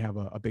we have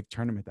a big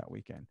tournament that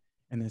weekend,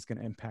 and it's going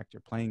to impact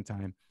your playing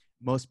time.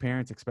 Most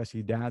parents,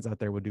 especially dads out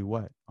there, will do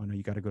what? Oh no,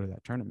 you got to go to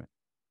that tournament.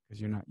 Because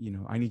you're not,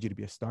 I need you to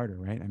be a starter,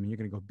 right? I mean, you're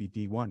going to go be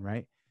D1,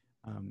 right?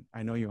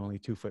 I know you're only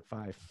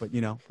 2'5", but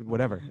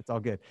whatever, it's all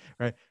good,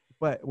 right?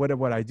 But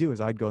what I do is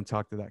I'd go and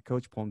talk to that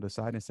coach, pull him to the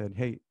side and said,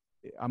 hey,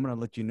 I'm going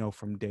to let you know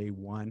from day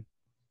one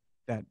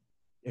that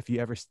if you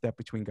ever step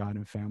between God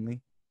and family,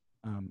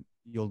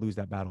 you'll lose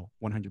that battle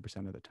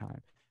 100% of the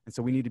time. And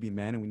so we need to be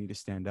men, and we need to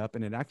stand up.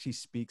 And it actually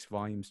speaks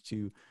volumes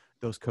to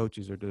those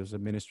coaches or those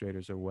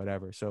administrators or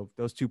whatever. So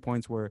those 2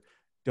 points were,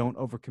 don't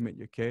overcommit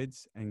your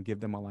kids and give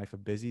them a life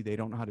of busy. They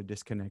don't know how to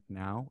disconnect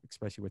now,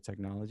 especially with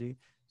technology.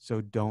 So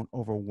don't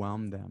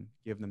overwhelm them.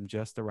 Give them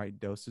just the right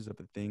doses of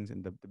the things.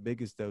 And the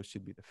biggest dose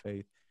should be the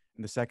faith.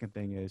 And the second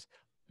thing is,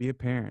 be a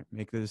parent.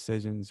 Make the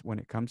decisions when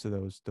it comes to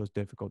those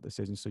difficult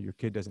decisions, so your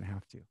kid doesn't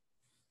have to.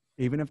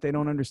 Even if they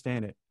don't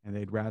understand it and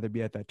they'd rather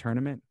be at that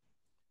tournament,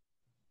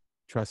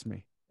 trust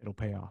me, it'll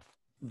pay off.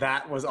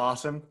 That was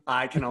awesome.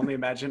 I can only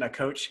imagine a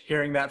coach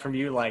hearing that from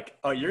you, like,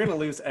 oh, you're going to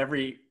lose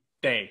every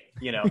day.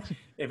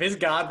 If it's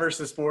God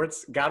versus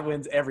sports, God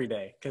wins every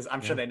day, because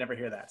I'm sure they never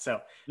hear that. So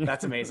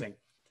that's amazing.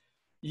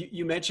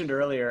 You mentioned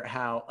earlier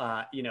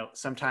how,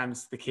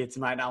 sometimes the kids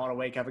might not want to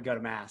wake up and go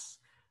to mass.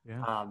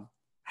 Yeah.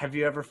 Have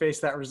you ever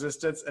faced that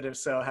resistance? And if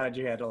so, how did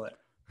you handle it?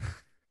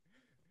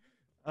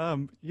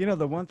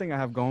 The one thing I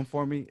have going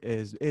for me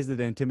is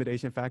the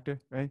intimidation factor,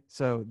 right?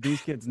 So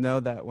these kids know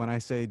that when I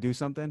say do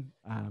something,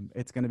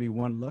 it's going to be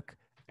one look.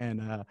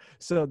 And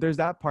so there's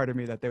that part of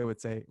me that they would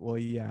say, well,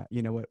 yeah,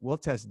 you know what, we'll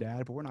test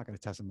dad, but we're not going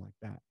to test him like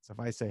that. So if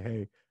I say,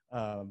 hey,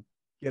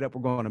 get up,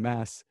 we're going to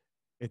mass,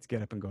 it's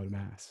get up and go to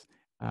mass.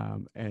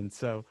 And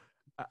so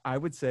I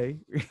would say,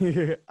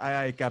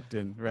 aye,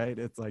 Captain, right?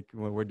 It's like,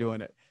 well, we're doing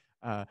it.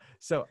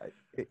 So,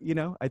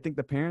 I think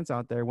the parents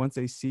out there, once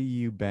they see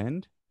you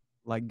bend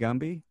like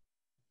Gumby,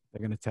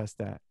 they're going to test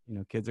that.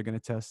 Kids are going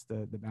to test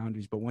the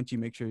boundaries. But once you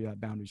make sure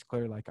that boundary's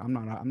clear, like I'm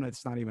not,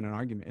 it's not even an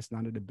argument. It's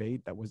not a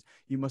debate.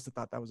 You must have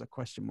thought that was a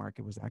question mark.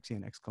 It was actually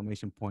an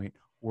exclamation point.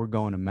 We're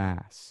going to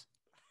mass.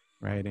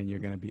 right? And you're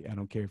going to be, I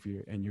don't care if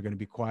you're, and you're going to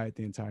be quiet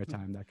the entire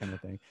time, that kind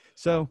of thing.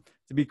 So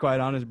to be quite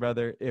honest,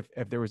 brother, if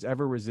there was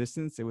ever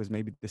resistance, it was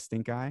maybe the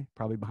stink eye,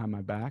 probably behind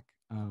my back.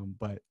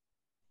 But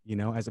you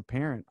know, as a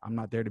parent, I'm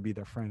not there to be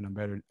their friend.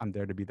 I'm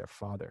there to be their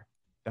father.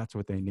 That's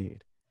what they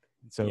need.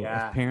 So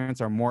if parents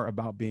are more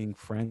about being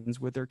friends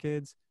with their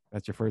kids,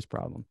 that's your first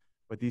problem.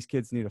 But these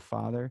kids need a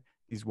father.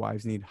 These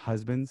wives need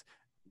husbands.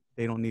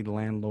 They don't need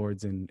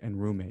landlords and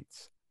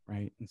roommates,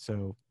 right? And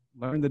so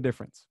learn the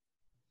difference.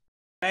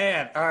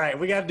 Man, all right,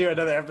 we got to do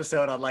another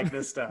episode on like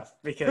this stuff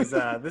because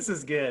this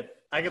is good.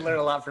 I can learn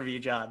a lot from you,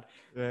 John.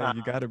 Yeah,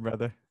 you got it,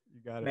 brother.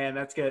 You got it. Man,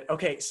 that's good.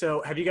 Okay,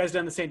 so have you guys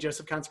done the St.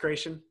 Joseph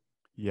consecration?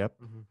 Yep.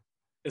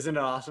 Isn't it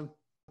awesome?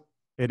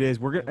 It is.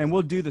 And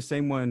we'll do the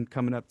same one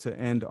coming up to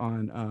end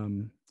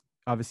on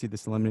obviously the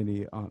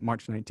solemnity on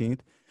March 19th.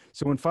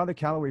 So when Father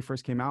Calloway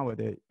first came out with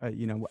it,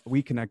 you know,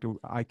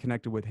 I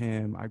connected with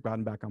him. I brought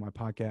him back on my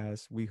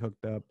podcast. We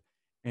hooked up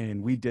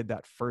and we did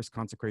that first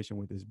consecration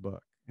with his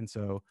book. And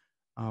so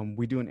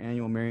we do an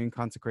annual Marian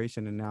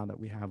consecration. And now that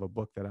we have a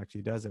book that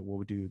actually does it,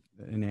 we'll do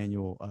an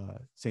annual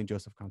St.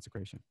 Joseph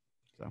consecration.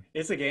 So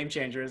it's a game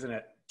changer, isn't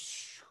it?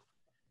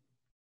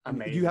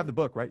 Amazing. You have the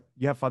book, right?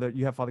 You have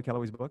Father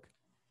Calloway's book?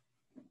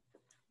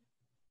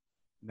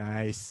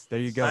 Nice. There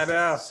you go. I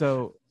know.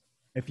 So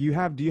do you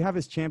have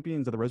his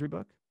Champions of the Rosary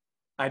book?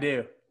 I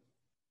do.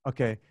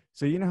 Okay.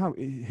 So you know how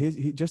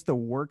he just the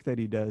work that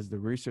he does, the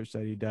research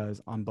that he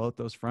does on both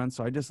those fronts.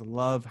 So I just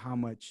love how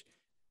much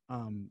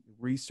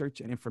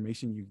research and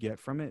information you get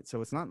from it.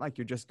 So it's not like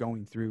you're just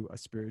going through a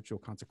spiritual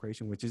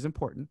consecration, which is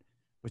important,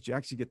 but you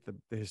actually get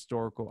the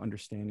historical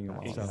understanding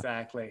of it.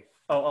 Exactly.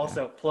 Oh,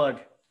 also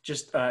plug.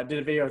 Just did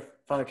a video with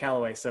Father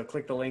Calloway. So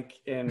click the link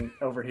in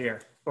over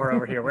here or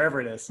over here,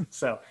 wherever it is.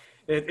 So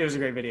it was a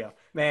great video.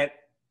 Man,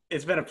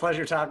 it's been a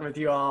pleasure talking with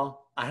you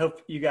all. I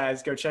hope you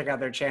guys go check out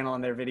their channel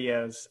and their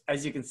videos.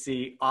 As you can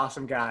see,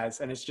 awesome guys.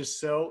 And it's just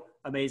so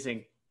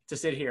amazing to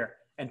sit here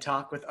and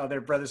talk with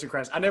other brothers in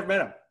Christ. I never met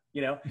them,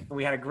 you know, and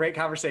we had a great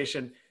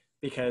conversation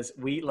because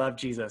we love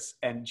Jesus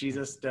and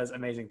Jesus does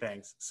amazing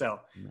things. So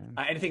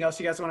anything else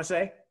you guys want to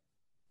say?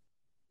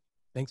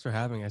 Thanks for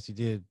having us. You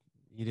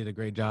did a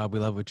great job. We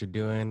love what you're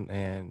doing.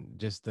 And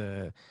just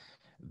the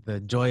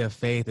joy of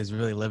faith is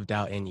really lived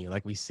out in you.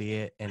 Like we see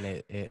it and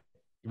it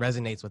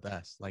resonates with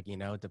us, like, you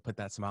know, to put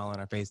that smile on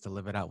our face, to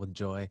live it out with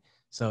joy.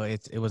 So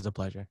it was a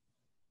pleasure.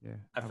 Yeah.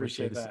 I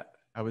appreciate that.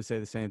 I would say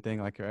the same thing,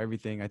 like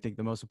everything. I think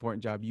the most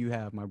important job you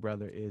have, my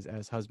brother, is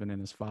as husband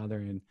and as father.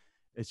 And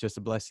it's just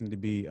a blessing to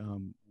be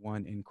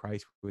one in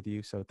Christ with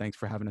you. So thanks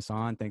for having us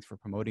on. Thanks for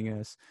promoting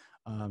us.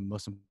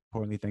 Most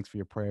importantly, thanks for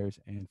your prayers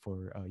and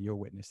for your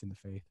witness in the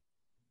faith.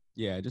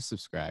 Yeah, just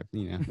subscribe.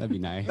 You know, that'd be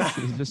nice.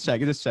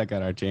 just check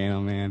out our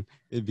channel, man.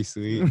 It'd be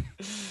sweet.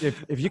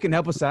 If you can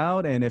help us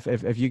out, and if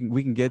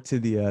we can get to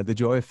the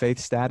joy of faith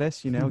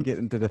status, you know, get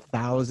into the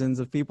thousands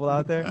of people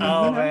out there.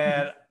 Oh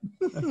man,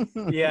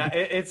 yeah,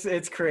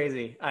 it's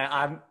crazy.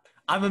 I'm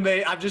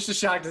amazed. I'm just as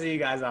shocked as you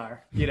guys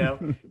are. You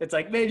know, it's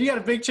like, man, you got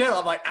a big channel.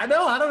 I'm like, I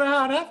know. I don't know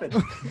how it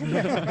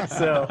happened.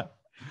 So,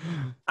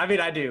 I mean,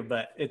 I do,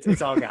 but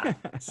it's all God.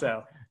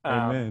 So,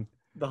 Amen.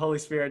 The Holy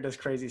Spirit does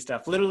crazy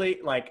stuff. Literally,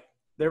 like,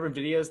 there have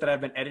been videos that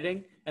I've been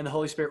editing and the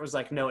Holy Spirit was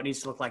like, no, it needs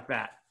to look like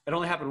that. It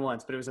only happened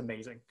once, but it was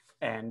amazing.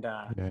 And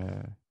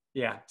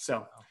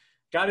so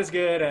God is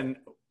good and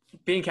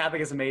being Catholic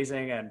is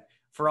amazing. And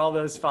for all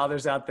those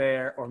fathers out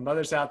there or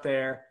mothers out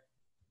there,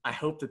 I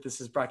hope that this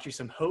has brought you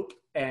some hope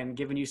and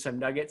given you some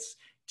nuggets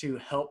to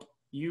help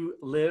you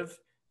live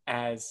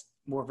as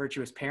more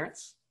virtuous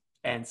parents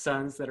and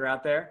sons that are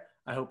out there.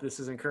 I hope this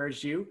has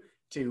encouraged you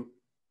to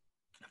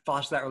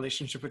foster that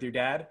relationship with your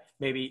dad.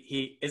 Maybe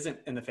he isn't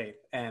in the faith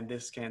and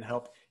this can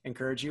help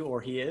encourage you,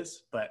 or he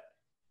is, but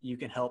you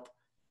can help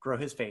grow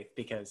his faith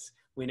because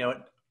we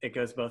know it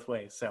goes both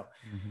ways. So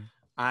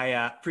I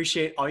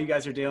appreciate all you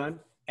guys are doing.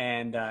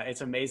 And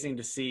it's amazing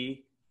to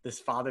see this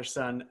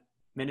father-son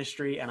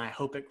ministry, and I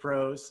hope it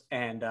grows.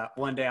 And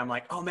one day I'm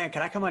like, oh man,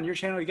 can I come on your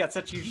channel? You got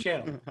such a huge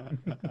channel.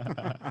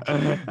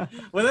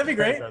 Well, that'd be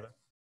great.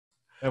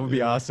 That would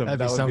be awesome. That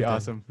would be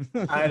awesome.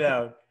 I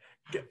know.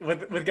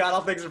 With God,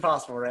 all things are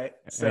possible, right?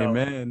 So,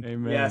 Amen.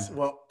 Amen. Yes.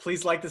 Well,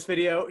 please like this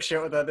video, share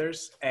it with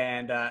others,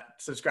 and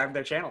subscribe to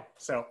their channel.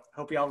 So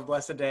hope you all have a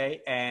blessed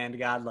day, and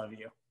God love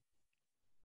you.